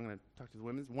dudes, but I'm going to talk to the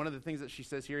women. One of the things that she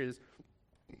says here is,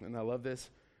 and I love this,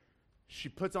 she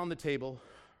puts on the table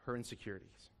her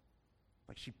insecurities.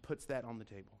 Like she puts that on the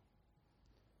table.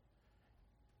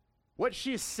 What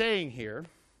she is saying here,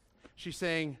 she's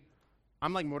saying,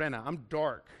 I'm like Morena, I'm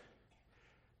dark.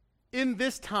 In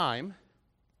this time,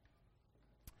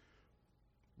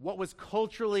 what was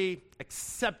culturally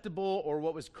acceptable or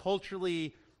what was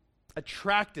culturally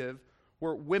attractive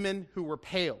were women who were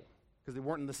pale because they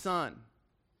weren't in the sun,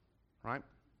 right?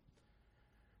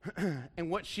 And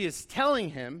what she is telling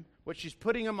him, what she's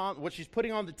putting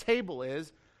on the table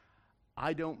is,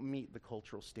 I don't meet the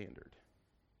cultural standard.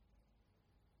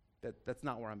 That's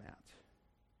not where I'm at.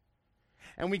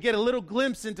 And we get a little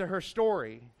glimpse into her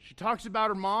story. She talks about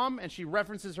her mom, and she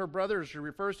references her brothers. She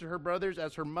refers to her brothers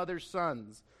as her mother's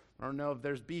sons. I don't know if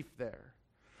there's beef there.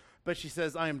 But she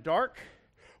says, I am dark,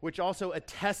 which also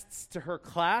attests to her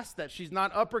class, that she's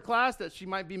not upper class, that she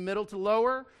might be middle to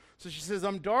lower. So she says,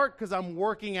 I'm dark because I'm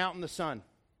working out in the sun.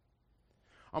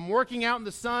 I'm working out in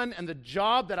the sun, and the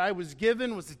job that I was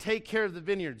given was to take care of the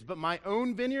vineyards. But my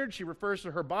own vineyard, she refers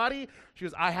to her body, she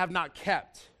goes, I have not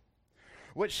kept.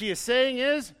 What she is saying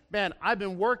is, man, I've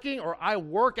been working, or I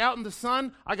work out in the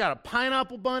sun. I got a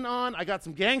pineapple bun on. I got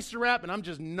some gangster rap, and I'm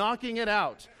just knocking it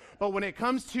out. But when it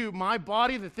comes to my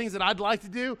body, the things that I'd like to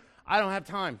do, I don't have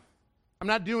time. I'm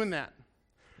not doing that.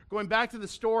 Going back to the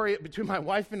story between my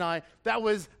wife and I, that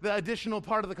was the additional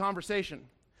part of the conversation.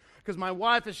 Because my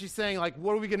wife, as she's saying, like,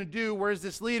 what are we going to do? Where is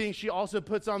this leading? She also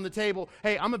puts on the table,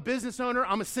 hey, I'm a business owner.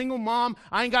 I'm a single mom.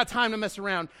 I ain't got time to mess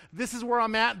around. This is where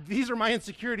I'm at. These are my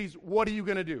insecurities. What are you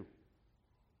going to do?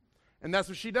 And that's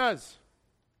what she does.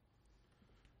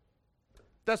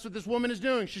 That's what this woman is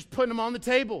doing. She's putting them on the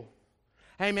table.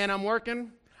 Hey, man, I'm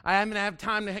working. I haven't had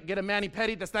time to get a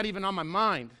mani-pedi. That's not even on my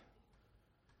mind.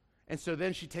 And so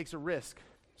then she takes a risk.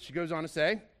 She goes on to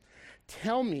say,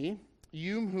 tell me,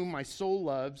 you whom my soul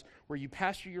loves, where you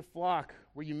pasture your flock,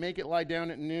 where you make it lie down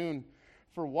at noon.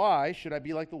 For why should I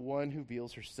be like the one who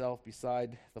veils herself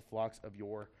beside the flocks of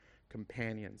your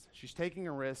companions? She's taking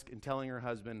a risk and telling her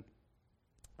husband,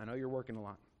 I know you're working a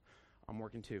lot. I'm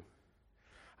working too.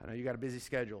 I know you got a busy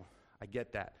schedule. I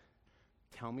get that.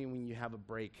 Tell me when you have a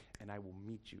break, and I will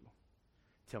meet you.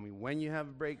 Tell me when you have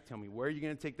a break. Tell me where you're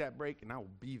going to take that break, and I will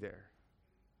be there.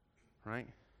 Right?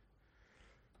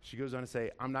 She goes on to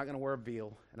say, I'm not going to wear a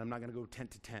veil, and I'm not going to go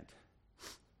tent to tent.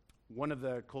 One of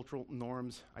the cultural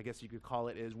norms, I guess you could call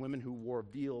it, is women who wore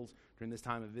veils during this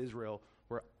time of Israel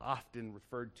were often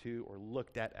referred to or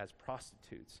looked at as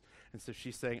prostitutes. And so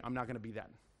she's saying, I'm not going to be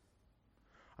that.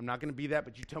 I'm not going to be that,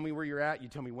 but you tell me where you're at. You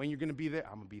tell me when you're going to be there.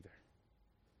 I'm going to be there.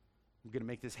 I'm going to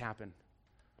make this happen.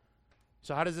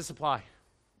 So how does this apply?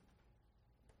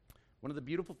 One of the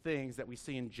beautiful things that we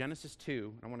see in Genesis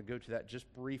 2, I want to go to that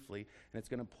just briefly, and it's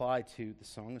going to apply to the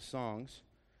Song of Songs.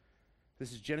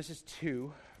 This is Genesis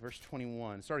 2, verse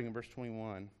 21, starting in verse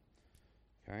 21.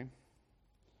 Okay?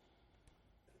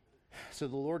 So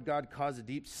the Lord God caused a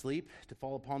deep sleep to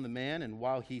fall upon the man, and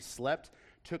while he slept,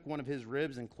 took one of his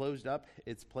ribs and closed up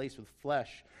its place with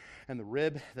flesh. And the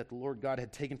rib that the Lord God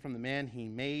had taken from the man, he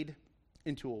made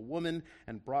into a woman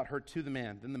and brought her to the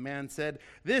man. Then the man said,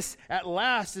 this at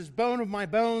last is bone of my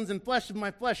bones and flesh of my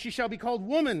flesh. She shall be called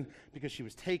woman because she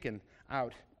was taken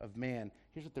out of man.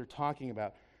 Here's what they're talking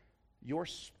about. Your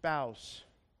spouse,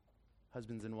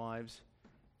 husbands and wives,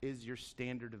 is your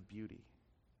standard of beauty.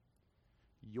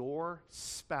 Your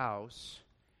spouse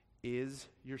is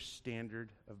your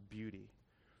standard of beauty.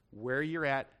 Where you're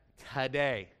at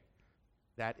today,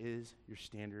 that is your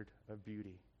standard of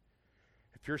beauty.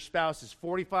 If your spouse is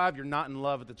 45, you're not in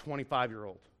love with the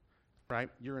 25-year-old, right?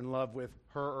 You're in love with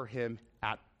her or him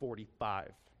at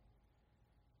 45,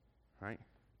 right?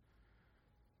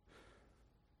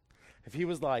 If he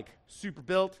was like super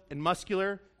built and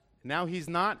muscular, and now he's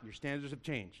not, your standards have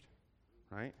changed,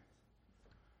 right?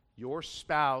 Your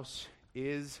spouse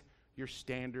is your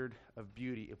standard of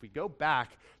beauty. If we go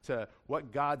back to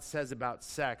what God says about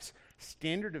sex,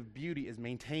 standard of beauty is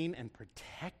maintained and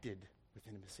protected with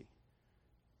intimacy.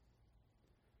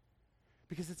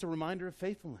 Because it's a reminder of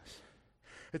faithfulness.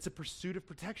 It's a pursuit of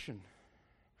protection.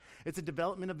 It's a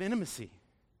development of intimacy.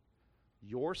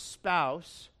 Your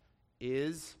spouse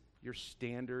is your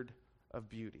standard of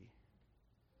beauty.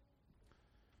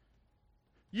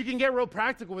 You can get real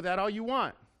practical with that all you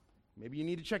want. Maybe you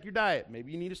need to check your diet.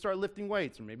 Maybe you need to start lifting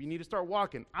weights, or maybe you need to start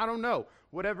walking. I don't know.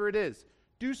 Whatever it is,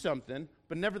 do something.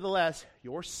 But nevertheless,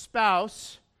 your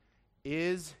spouse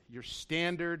is your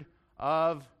standard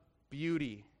of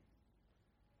beauty.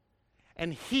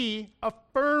 And he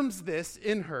affirms this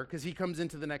in her because he comes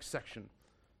into the next section.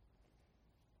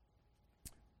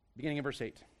 Beginning in verse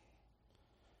 8.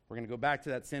 We're going to go back to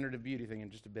that standard of beauty thing in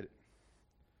just a bit.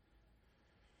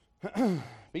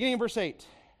 Beginning in verse 8.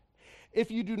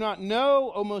 If you do not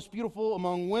know, O most beautiful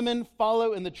among women,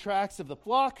 follow in the tracks of the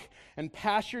flock and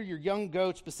pasture your young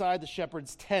goats beside the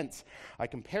shepherd's tents. I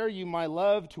compare you, my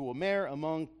love, to a mare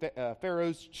among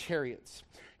Pharaoh's chariots.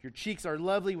 Your cheeks are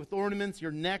lovely with ornaments,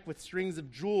 your neck with strings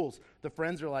of jewels. The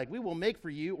friends are like, we will make for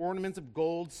you ornaments of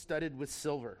gold studded with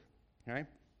silver. Okay?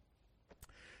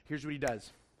 Here's what he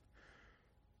does.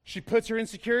 She puts her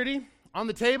insecurity on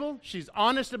the table. She's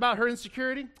honest about her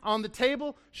insecurity on the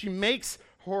table. She makes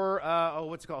her,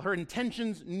 her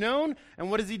intentions known. And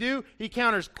what does he do? He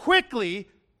counters quickly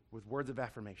with words of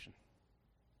affirmation.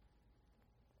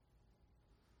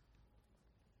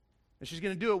 And she's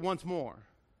going to do it once more.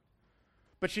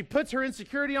 But she puts her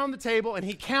insecurity on the table, and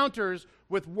he counters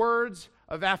with words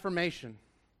of affirmation.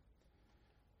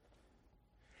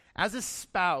 As a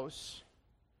spouse,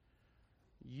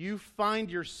 you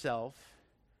find yourself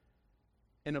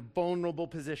in a vulnerable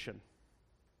position.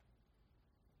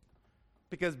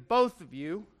 Because both of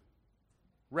you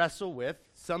wrestle with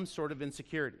some sort of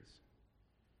insecurities.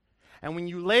 And when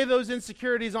you lay those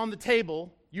insecurities on the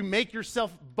table, you make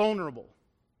yourself vulnerable.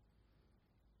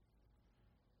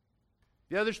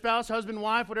 The other spouse, husband,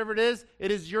 wife, whatever it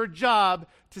is your job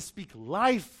to speak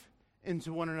life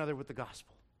into one another with the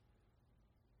gospel.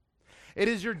 It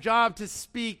is your job to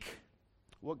speak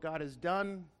what God has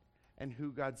done and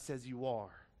who God says you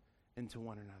are into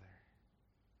one another.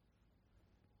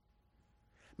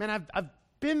 Man, I've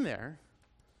been there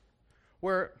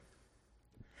where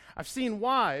I've seen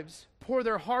wives pour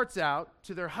their hearts out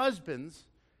to their husbands,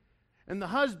 and the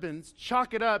husbands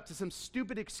chalk it up to some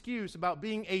stupid excuse about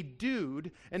being a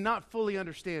dude and not fully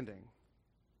understanding.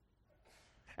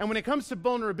 And when it comes to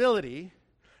vulnerability,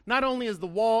 not only is the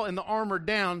wall and the armor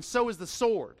down, so is the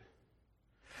sword.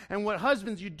 And what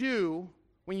husbands you do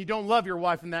when you don't love your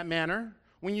wife in that manner,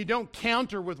 when you don't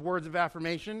counter with words of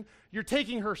affirmation, you're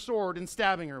taking her sword and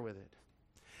stabbing her with it.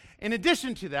 In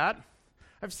addition to that,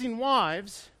 I've seen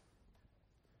wives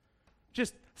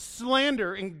just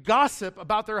slander and gossip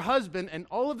about their husband and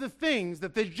all of the things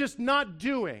that they're just not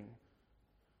doing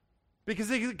because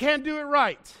they can't do it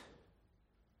right,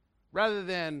 rather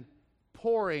than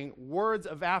pouring words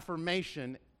of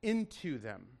affirmation into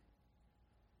them.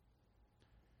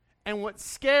 And what's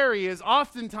scary is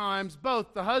oftentimes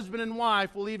both the husband and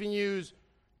wife will even use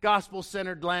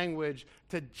gospel-centered language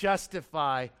to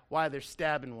justify why they're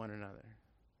stabbing one another.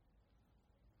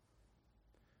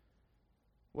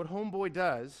 What Homeboy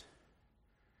does,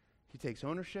 he takes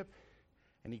ownership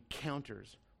and he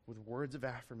counters with words of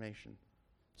affirmation.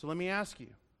 So let me ask you,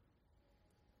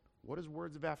 what does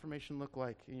words of affirmation look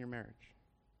like in your marriage?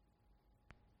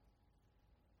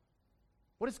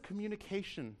 What does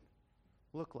communication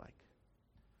look like?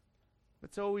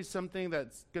 It's always something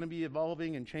that's going to be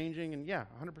evolving and changing, and yeah,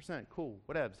 100%, cool,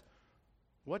 whatevs.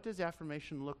 What does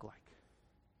affirmation look like?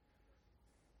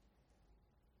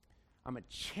 I'm going to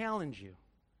challenge you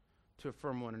to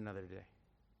affirm one another today.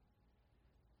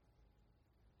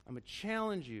 I'm going to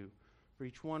challenge you, for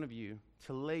each one of you,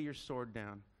 to lay your sword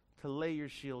down, to lay your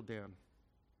shield down,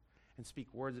 and speak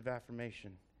words of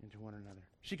affirmation into one another.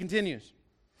 She continues.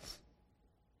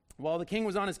 While the king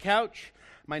was on his couch,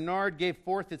 my nard gave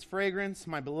forth its fragrance.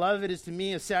 My beloved is to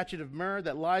me a sachet of myrrh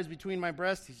that lies between my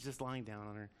breasts. He's just lying down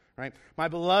on her, right? My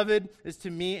beloved is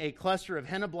to me a cluster of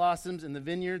henna blossoms in the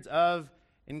vineyards of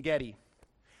En-Gedi.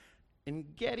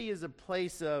 En-Gedi is a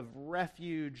place of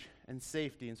refuge and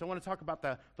safety. And so I want to talk about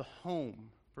the home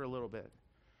for a little bit.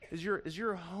 Is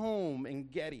your home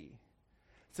En-Gedi?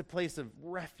 It's a place of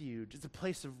refuge. It's a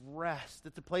place of rest.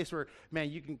 It's a place where,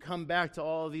 man, you can come back to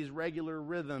all of these regular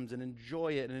rhythms and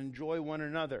enjoy it and enjoy one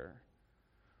another.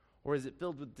 Or is it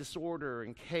filled with disorder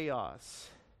and chaos?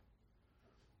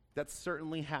 That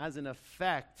certainly has an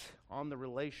effect on the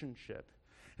relationship.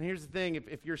 And here's the thing,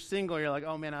 if you're single, you're like,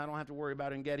 oh man, I don't have to worry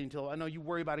about En-Gedi until, I know you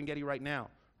worry about En-Gedi right now,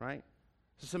 right?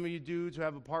 So some of you dudes who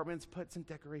have apartments, put some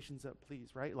decorations up,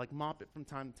 please, right? Like mop it from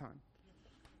time to time.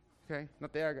 Okay?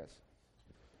 Not the guys.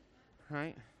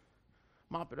 Right?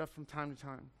 Mop it up from time to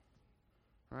time.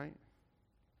 Right?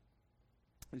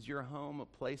 Is your home a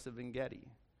place of En-Gedi?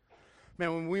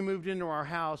 Man, when we moved into our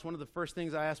house, one of the first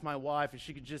things I asked my wife is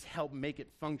she could just help make it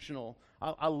functional.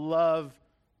 I love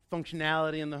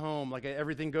functionality in the home. Like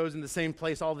everything goes in the same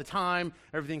place all the time.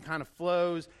 Everything kind of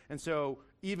flows. And so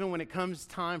even when it comes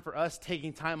time for us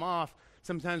taking time off,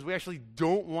 sometimes we actually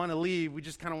don't want to leave. We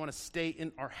just kind of want to stay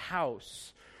in our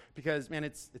house. Because, man,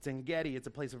 it's En-Gedi. It's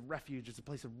a place of refuge. It's a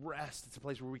place of rest. It's a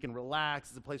place where we can relax.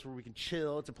 It's a place where we can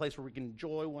chill. It's a place where we can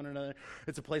enjoy one another.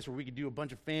 It's a place where we can do a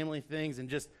bunch of family things and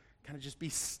just kind of just be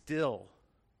still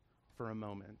for a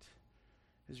moment.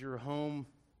 Is your home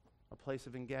a place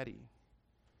of En-Gedi?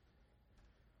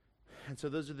 And so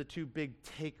those are the two big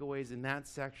takeaways in that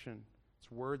section.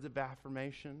 It's words of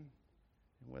affirmation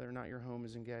and whether or not your home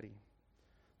is En-Gedi.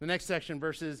 The next section,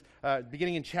 verses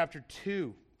beginning in chapter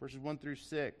 2. Verses 1 through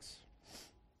 6.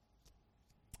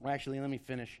 Well, actually, let me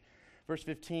finish. Verse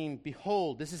 15,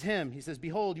 behold, this is him. He says,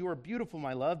 behold, you are beautiful,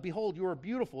 my love. Behold, you are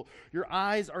beautiful. Your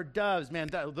eyes are doves.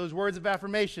 Man, those words of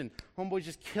affirmation. Homeboy's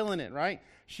just killing it, right?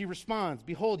 She responds,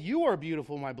 behold, you are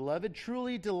beautiful, my beloved,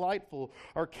 truly delightful.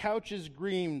 Our couch is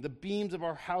green. The beams of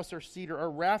our house are cedar.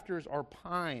 Our rafters are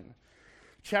pine.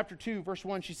 Chapter 2, verse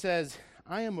 1, she says,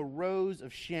 I am a rose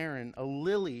of Sharon, a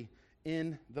lily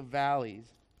in the valleys.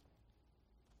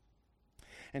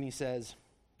 And he says,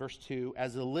 verse 2,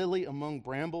 as a lily among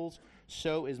brambles,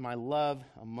 so is my love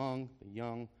among the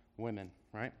young women,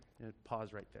 right? And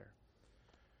pause right there.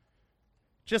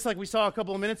 Just like we saw a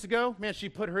couple of minutes ago, man, she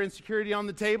put her insecurity on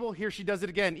the table. Here she does it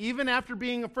again, even after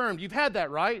being affirmed. You've had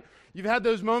that, right? You've had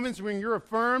those moments when you're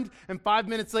affirmed, and 5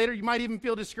 minutes later, you might even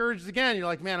feel discouraged again. You're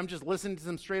like, man, I'm just listening to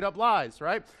some straight up lies,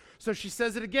 right? So she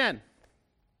says it again.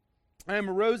 I am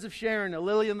a rose of Sharon, a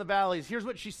lily in the valleys. Here's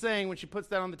what she's saying when she puts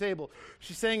that on the table.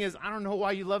 She's saying is, I don't know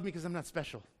why you love me because I'm not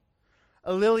special.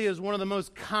 A lily is one of the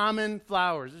most common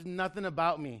flowers. There's nothing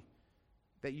about me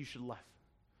that you should love.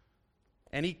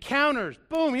 And he counters.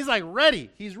 Boom, he's like ready.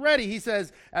 He's ready. He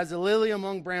says, as a lily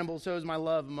among brambles, so is my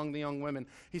love among the young women.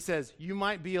 He says, you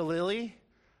might be a lily,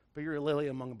 but you're a lily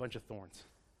among a bunch of thorns.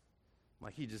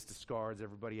 Like he just discards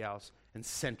everybody else and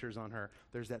centers on her.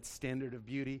 There's that standard of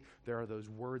beauty. There are those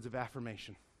words of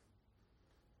affirmation.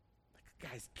 Like, the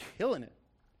guy's killing it.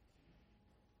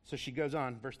 So she goes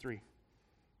on, verse 3.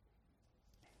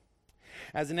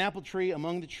 As an apple tree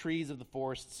among the trees of the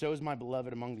forest, so is my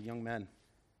beloved among the young men.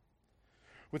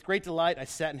 With great delight I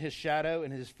sat in his shadow,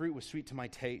 and his fruit was sweet to my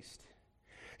taste.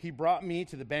 He brought me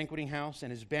to the banqueting house,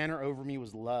 and his banner over me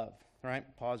was love. All right,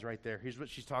 pause right there. Here's what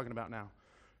she's talking about now.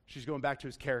 She's going back to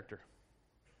his character,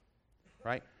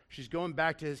 right? She's going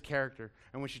back to his character.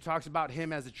 And when she talks about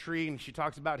him as a tree and she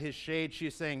talks about his shade, she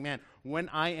is saying, man, when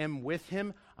I am with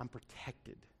him, I'm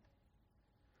protected.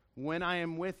 When I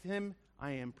am with him,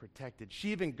 I am protected.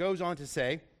 She even goes on to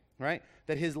say, right,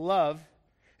 that his love,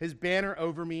 his banner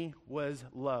over me was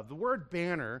love. The word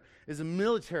banner is a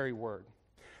military word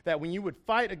that when you would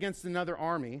fight against another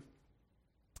army,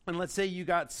 and let's say you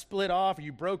got split off or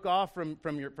you broke off from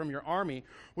your army,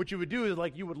 what you would do is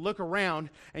like you would look around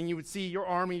and you would see your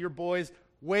army, your boys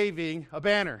waving a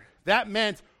banner. That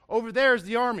meant over there is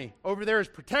the army. Over there is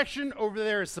protection. Over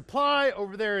there is supply.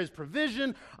 Over there is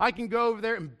provision. I can go over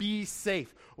there and be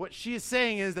safe. What she is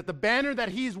saying is that the banner that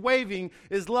he's waving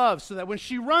is love, so that when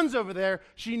she runs over there,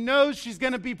 she knows she's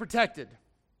going to be protected.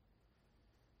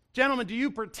 Gentlemen, do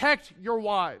you protect your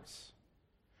wives?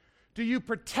 Do you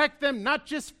protect them not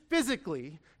just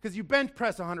physically, because you bench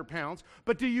press 100 pounds,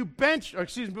 but do you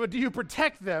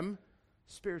protect them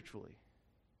spiritually?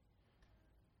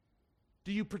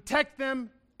 Do you protect them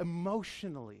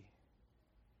emotionally?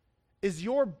 Is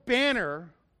your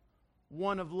banner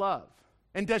one of love?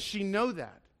 And does she know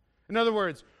that? In other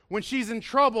words, when she's in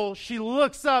trouble, she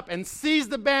looks up and sees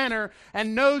the banner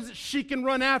and knows she can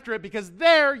run after it because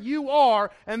there you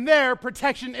are and there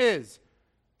protection is.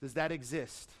 Does that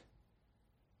exist?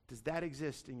 Does that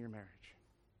exist in your marriage?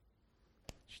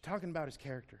 She's talking about his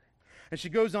character. And she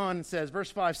goes on and says,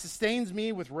 verse 5, sustains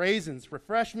me with raisins,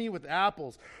 refresh me with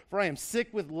apples, for I am sick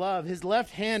with love. His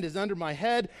left hand is under my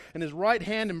head, and his right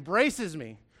hand embraces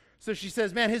me. So she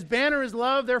says, man, his banner is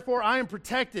love, therefore I am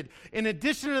protected. In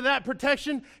addition to that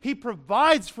protection, he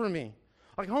provides for me.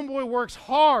 Like homeboy works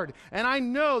hard, and I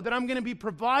know that I'm going to be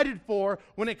provided for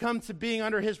when it comes to being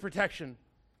under his protection.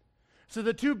 So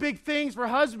the two big things for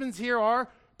husbands here are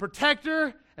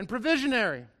protector and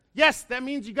provisionary. Yes, that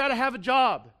means you got to have a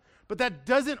job. But that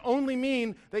doesn't only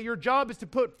mean that your job is to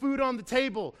put food on the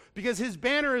table, because his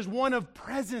banner is one of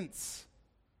presence.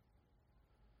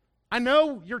 I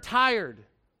know you're tired.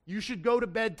 You should go to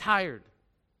bed tired.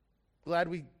 Glad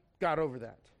we got over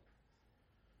that.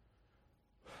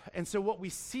 And so what we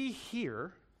see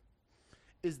here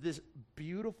is this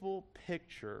beautiful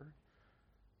picture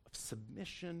of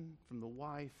submission from the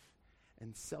wife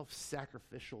and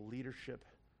self-sacrificial leadership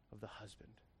of the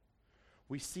husband.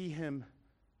 We see him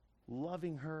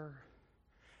loving her,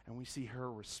 and we see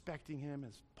her respecting him,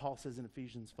 as Paul says in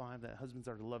Ephesians 5, that husbands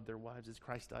are to love their wives as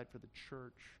Christ died for the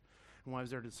church, and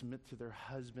wives are to submit to their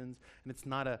husbands. And it's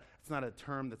not a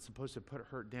term that's supposed to put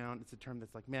her down. It's a term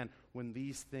that's like, man, when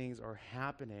these things are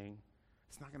happening,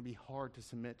 it's not going to be hard to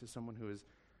submit to someone who is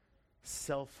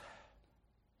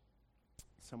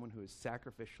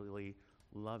sacrificially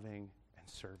loving and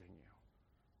serving you.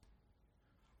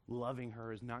 Loving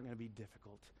her is not going to be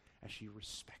difficult as she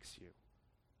respects you.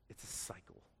 It's a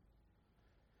cycle.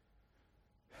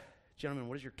 Gentlemen,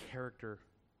 what does your character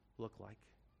look like?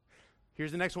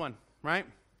 Here's the next one, right?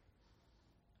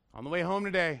 On the way home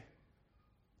today,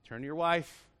 turn to your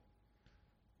wife.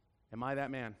 Am I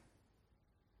that man?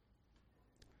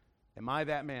 Am I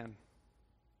that man?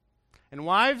 And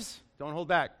wives, don't hold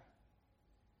back.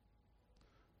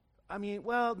 I mean,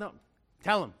 well, no.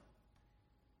 Tell him.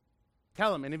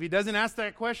 Tell him. And if he doesn't ask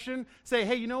that question, say,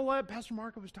 hey, you know what? Pastor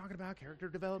Marco was talking about character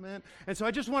development. And so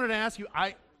I just wanted to ask you,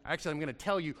 I'm going to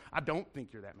tell you, I don't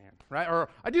think you're that man, right? Or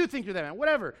I do think you're that man,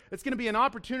 whatever. It's going to be an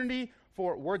opportunity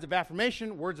for words of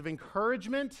affirmation, words of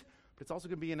encouragement. but it's also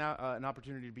going to be an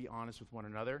opportunity to be honest with one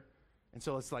another. And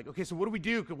so it's like, okay, so what do we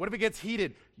do? What if it gets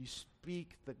heated? You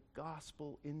speak the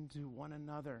gospel into one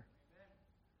another.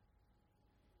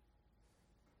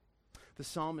 The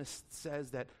psalmist says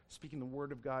that speaking the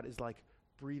word of God is like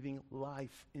breathing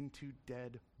life into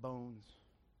dead bones.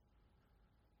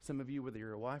 Some of you, whether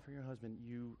you're a wife or your husband,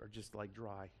 you are just like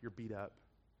dry. You're beat up.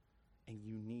 And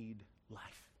you need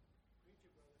life.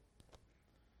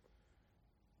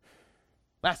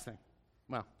 Last thing.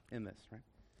 Well, in this, right?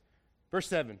 Verse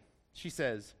 7, she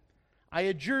says, I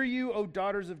adjure you, O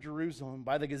daughters of Jerusalem,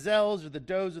 by the gazelles or the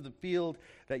does of the field,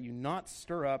 that you not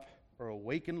stir up or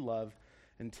awaken love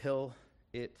until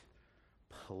it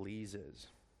pleases.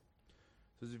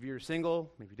 Those of you who are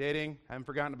single, maybe dating, I haven't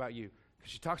forgotten about you,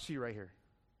 because she talks to you right here.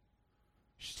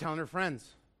 She's telling her friends.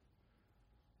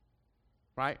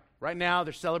 Right? Right now,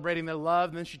 they're celebrating their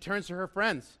love, and then she turns to her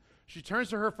friends. She turns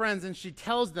to her friends and she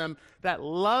tells them that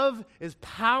love is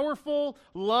powerful,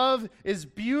 love is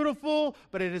beautiful,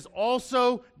 but it is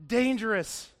also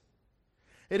dangerous.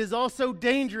 It is also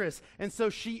dangerous. And so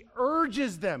she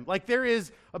urges them, like there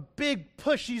is a big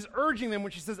push. She's urging them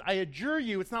when she says, I adjure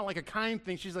you. It's not like a kind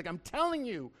thing. She's like, I'm telling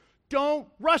you, don't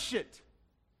rush it.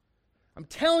 I'm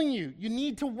telling you, you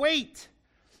need to wait.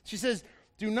 She says,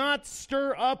 do not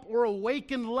stir up or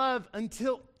awaken love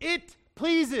until it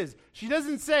pleases. She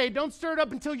doesn't say, don't stir it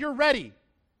up until you're ready.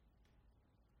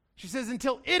 She says,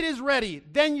 until it is ready,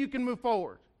 then you can move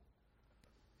forward.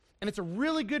 And it's a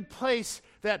really good place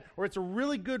it's a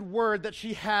really good word that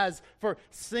she has for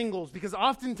singles. Because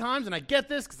oftentimes, and I get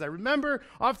this because I remember,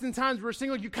 oftentimes we're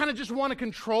single, you kind of just want to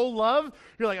control love.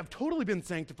 You're like, I've totally been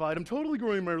sanctified. I'm totally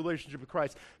growing in my relationship with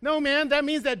Christ. No, man, that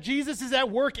means that Jesus is at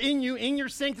work in you, in your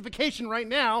sanctification right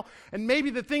now. And maybe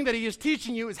the thing that he is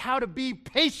teaching you is how to be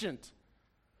patient.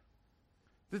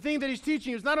 The thing that he's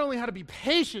teaching you is not only how to be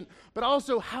patient, but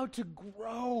also how to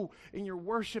grow in your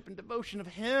worship and devotion of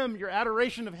him, your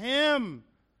adoration of him.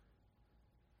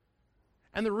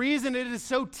 And the reason it is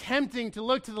so tempting to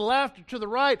look to the left or to the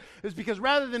right is because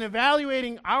rather than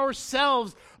evaluating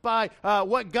ourselves by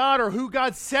what God or who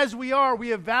God says we are,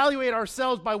 we evaluate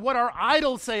ourselves by what our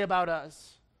idols say about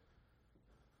us.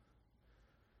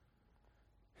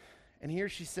 And here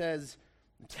she says,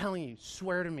 I'm telling you,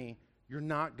 swear to me, you're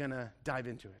not going to dive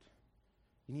into it.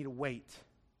 You need to wait.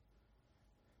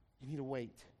 You need to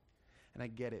wait. And I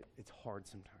get it. It's hard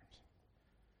sometimes.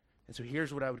 And so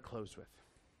here's what I would close with.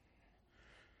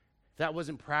 If that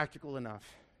wasn't practical enough,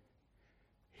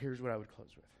 here's what I would close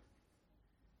with.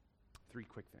 3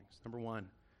 quick things. Number 1,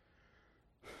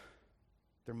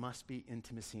 there must be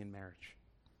intimacy in marriage.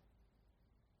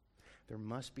 There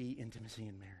must be intimacy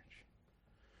in marriage.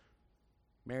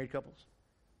 Married couples,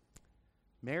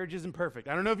 marriage isn't perfect.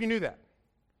 I don't know if you knew that.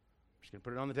 I'm just going to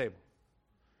put it on the table.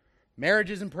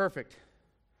 Marriage isn't perfect,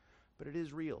 but it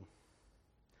is real.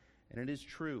 And it is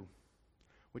true,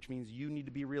 which means you need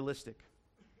to be realistic.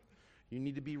 You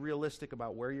need to be realistic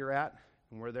about where you're at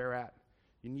and where they're at.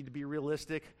 You need to be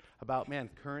realistic about,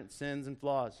 current sins and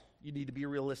flaws. You need to be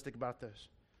realistic about those.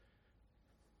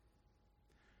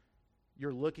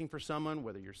 You're looking for someone,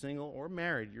 whether you're single or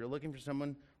married, you're looking for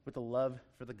someone with a love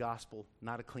for the gospel,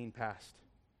 not a clean past.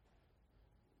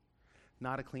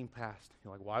 Not a clean past.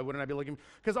 You're like, why wouldn't I be looking?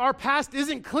 Because our past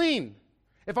isn't clean.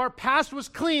 If our past was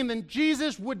clean, then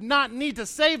Jesus would not need to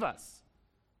save us.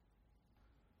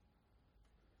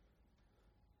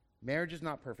 Marriage is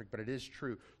not perfect, but it is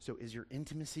true. So is your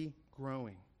intimacy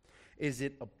growing? Is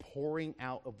it a pouring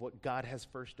out of what God has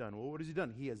first done? Well, what has he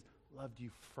done? He has loved you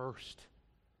first.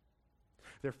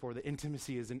 Therefore, the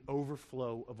intimacy is an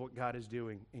overflow of what God is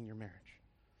doing in your marriage.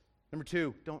 Number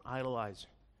 2, don't idolize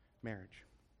marriage.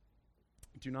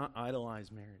 Do not idolize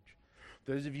marriage.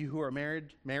 Those of you who are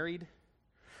married,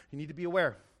 you need to be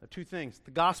aware of 2 things,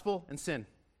 the gospel and sin.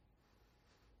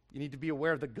 You need to be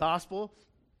aware of the gospel,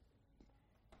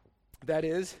 that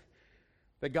is,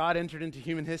 that God entered into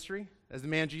human history as the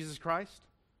man Jesus Christ,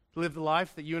 lived the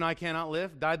life that you and I cannot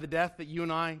live, died the death that you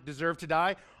and I deserve to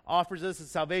die, offers us a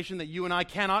salvation that you and I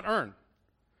cannot earn.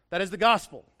 That is the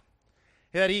gospel.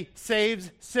 That he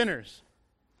saves sinners.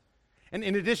 And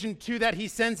in addition to that, he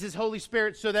sends his Holy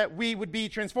Spirit so that we would be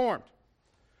transformed.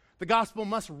 The gospel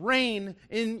must reign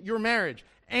in your marriage.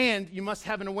 And you must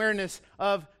have an awareness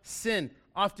of sin.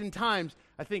 Oftentimes,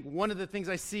 I think one of the things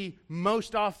I see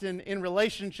most often in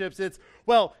relationships, it's,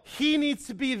 well, he needs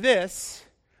to be this,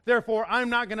 therefore I'm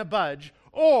not going to budge.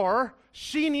 Or,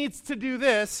 she needs to do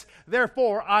this,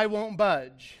 therefore I won't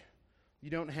budge. You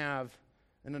don't have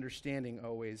an understanding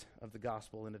always of the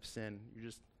gospel and of sin. You're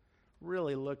just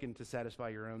really looking to satisfy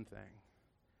your own thing.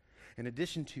 In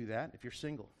addition to that, if you're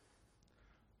single,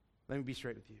 let me be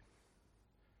straight with you.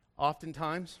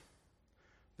 oftentimes,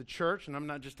 the church, and I'm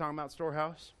not just talking about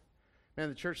Storehouse, man,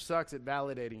 the church sucks at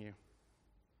validating you.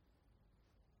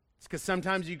 It's because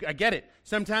sometimes I get it.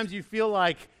 Sometimes you feel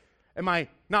like, am I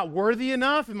not worthy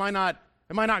enough? Am I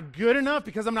not good enough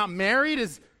because I'm not married?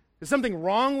 Is something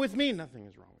wrong with me? Nothing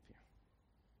is wrong with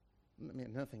you. I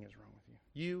mean, nothing is wrong with you.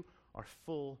 You are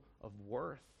full of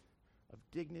worth, of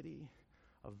dignity,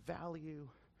 of value,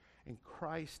 and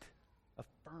Christ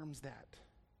affirms that.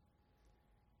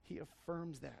 He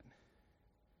affirms that.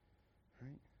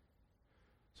 Right?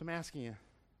 So I'm asking you,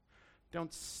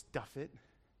 don't stuff it.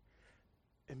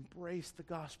 Embrace the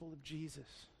gospel of Jesus.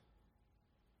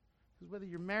 Because whether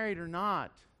you're married or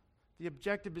not, the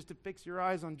objective is to fix your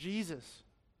eyes on Jesus.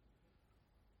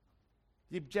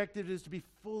 The objective is to be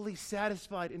fully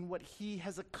satisfied in what He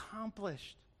has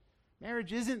accomplished.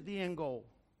 Marriage isn't the end goal.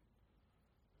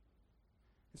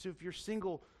 And so if you're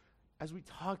single, as we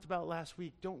talked about last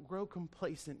week, don't grow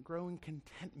complacent, grow in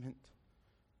contentment.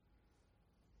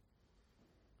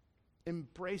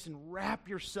 Embrace and wrap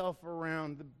yourself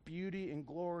around the beauty and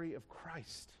glory of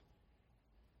Christ.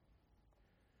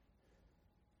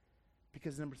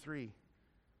 Because number 3,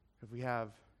 if we have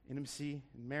intimacy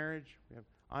in marriage, we have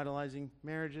idolizing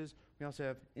marriages, we also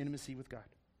have intimacy with God.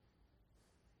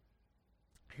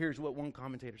 Here's what one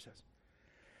commentator says.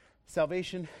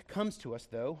 Salvation comes to us,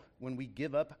 though, when we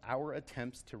give up our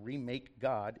attempts to remake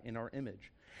God in our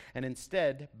image, and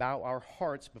instead bow our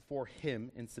hearts before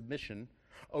Him in submission,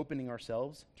 opening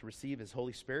ourselves to receive His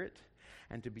Holy Spirit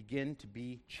and to begin to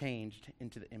be changed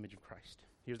into the image of Christ.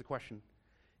 Here's the question.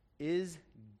 Is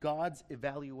God's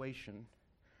evaluation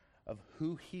of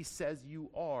who He says you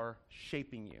are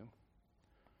shaping you?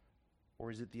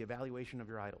 Or is it the evaluation of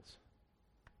your idols?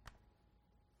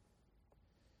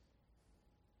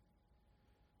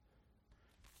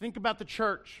 Think about the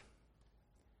church.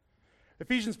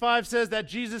 Ephesians 5 says that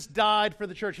Jesus died for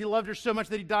the church. He loved her so much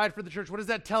that He died for the church. What does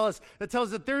that tell us? That tells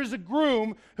us that there is a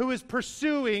groom who is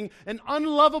pursuing an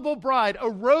unlovable bride, a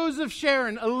rose of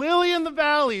Sharon, a lily in the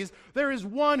valleys. There is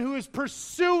one who is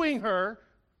pursuing her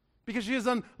because she is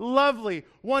unlovely,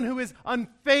 one who is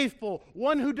unfaithful,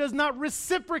 one who does not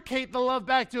reciprocate the love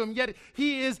back to him, yet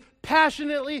he is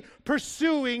passionately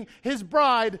pursuing his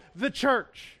bride, the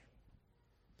church.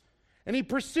 And He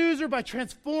pursues her by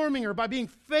transforming her, by being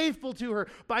faithful to her,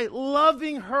 by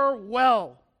loving her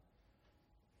well.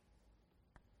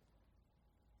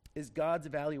 Is God's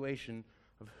evaluation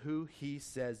of who He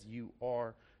says you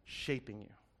are shaping you?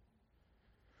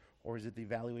 Or is it the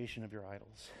evaluation of your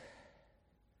idols?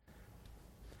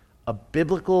 A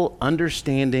biblical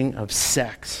understanding of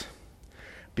sex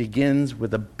begins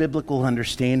with a biblical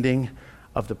understanding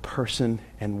of the person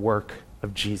and work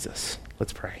of Jesus.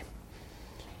 Let's pray.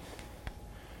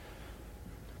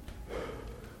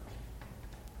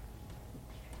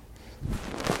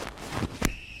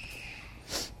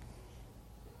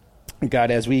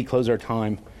 God, as we close our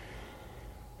time,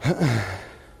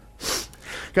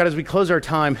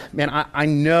 man, I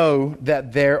know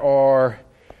that there are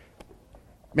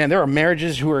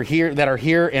marriages that are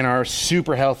here and are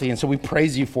super healthy, and so we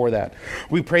praise You for that.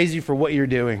 We praise You for what You're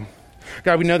doing.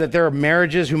 God, we know that there are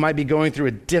marriages who might be going through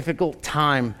a difficult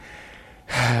time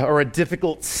or a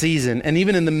difficult season. And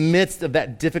even in the midst of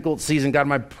that difficult season, God,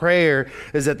 my prayer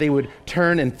is that they would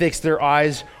turn and fix their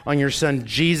eyes on Your Son,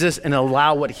 Jesus, and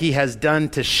allow what He has done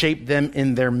to shape them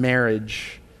in their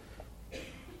marriage.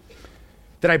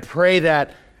 That I pray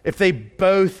that if they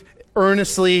both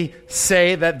earnestly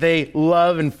say that they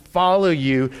love and follow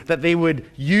You, that they would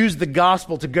use the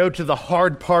gospel to go to the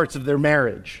hard parts of their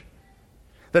marriage.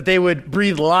 That they would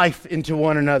breathe life into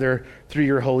one another through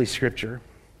Your Holy Scripture.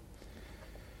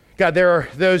 God, there are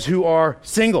those who are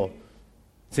single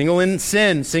in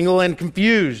sin, single and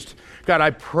confused. God,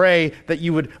 I pray that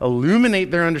You would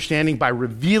illuminate their understanding by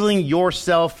revealing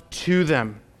Yourself to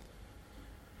them.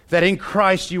 That in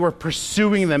Christ You are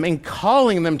pursuing them and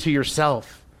calling them to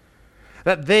Yourself.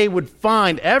 That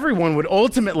everyone would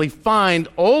ultimately find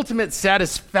ultimate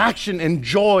satisfaction and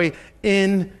joy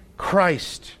in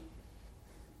Christ.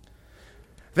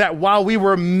 That while we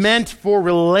were meant for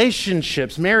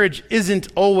relationships, marriage isn't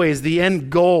always the end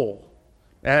goal.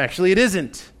 Actually, it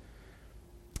isn't.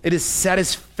 It is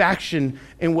satisfaction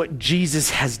in what Jesus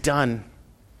has done.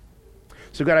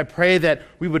 So God, I pray that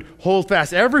we would hold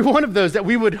fast, every one of those, that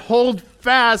we would hold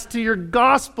fast to Your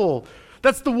gospel.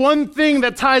 That's the one thing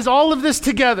that ties all of this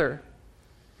together.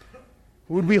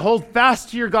 Would we hold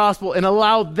fast to your gospel and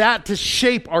allow that to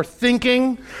shape our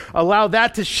thinking, allow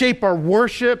that to shape our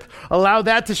worship, allow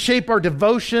that to shape our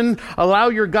devotion, allow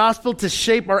your gospel to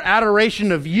shape our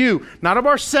adoration of you, not of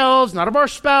ourselves, not of our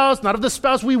spouse, not of the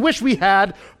spouse we wish we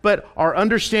had, but our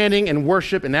understanding and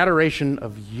worship and adoration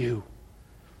of you.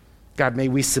 God, may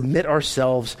we submit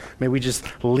ourselves, may we just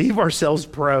leave ourselves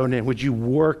prone, and would you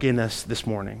work in us this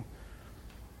morning?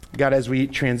 God, as we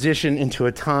transition into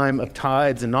a time of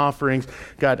tithes and offerings,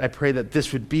 God, I pray that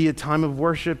this would be a time of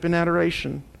worship and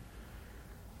adoration,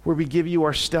 where we give you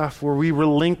our stuff, where we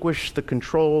relinquish the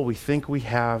control we think we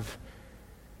have,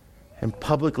 and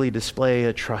publicly display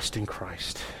a trust in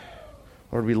Christ.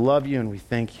 Lord, we love you and we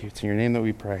thank you. It's in your name that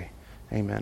we pray. Amen.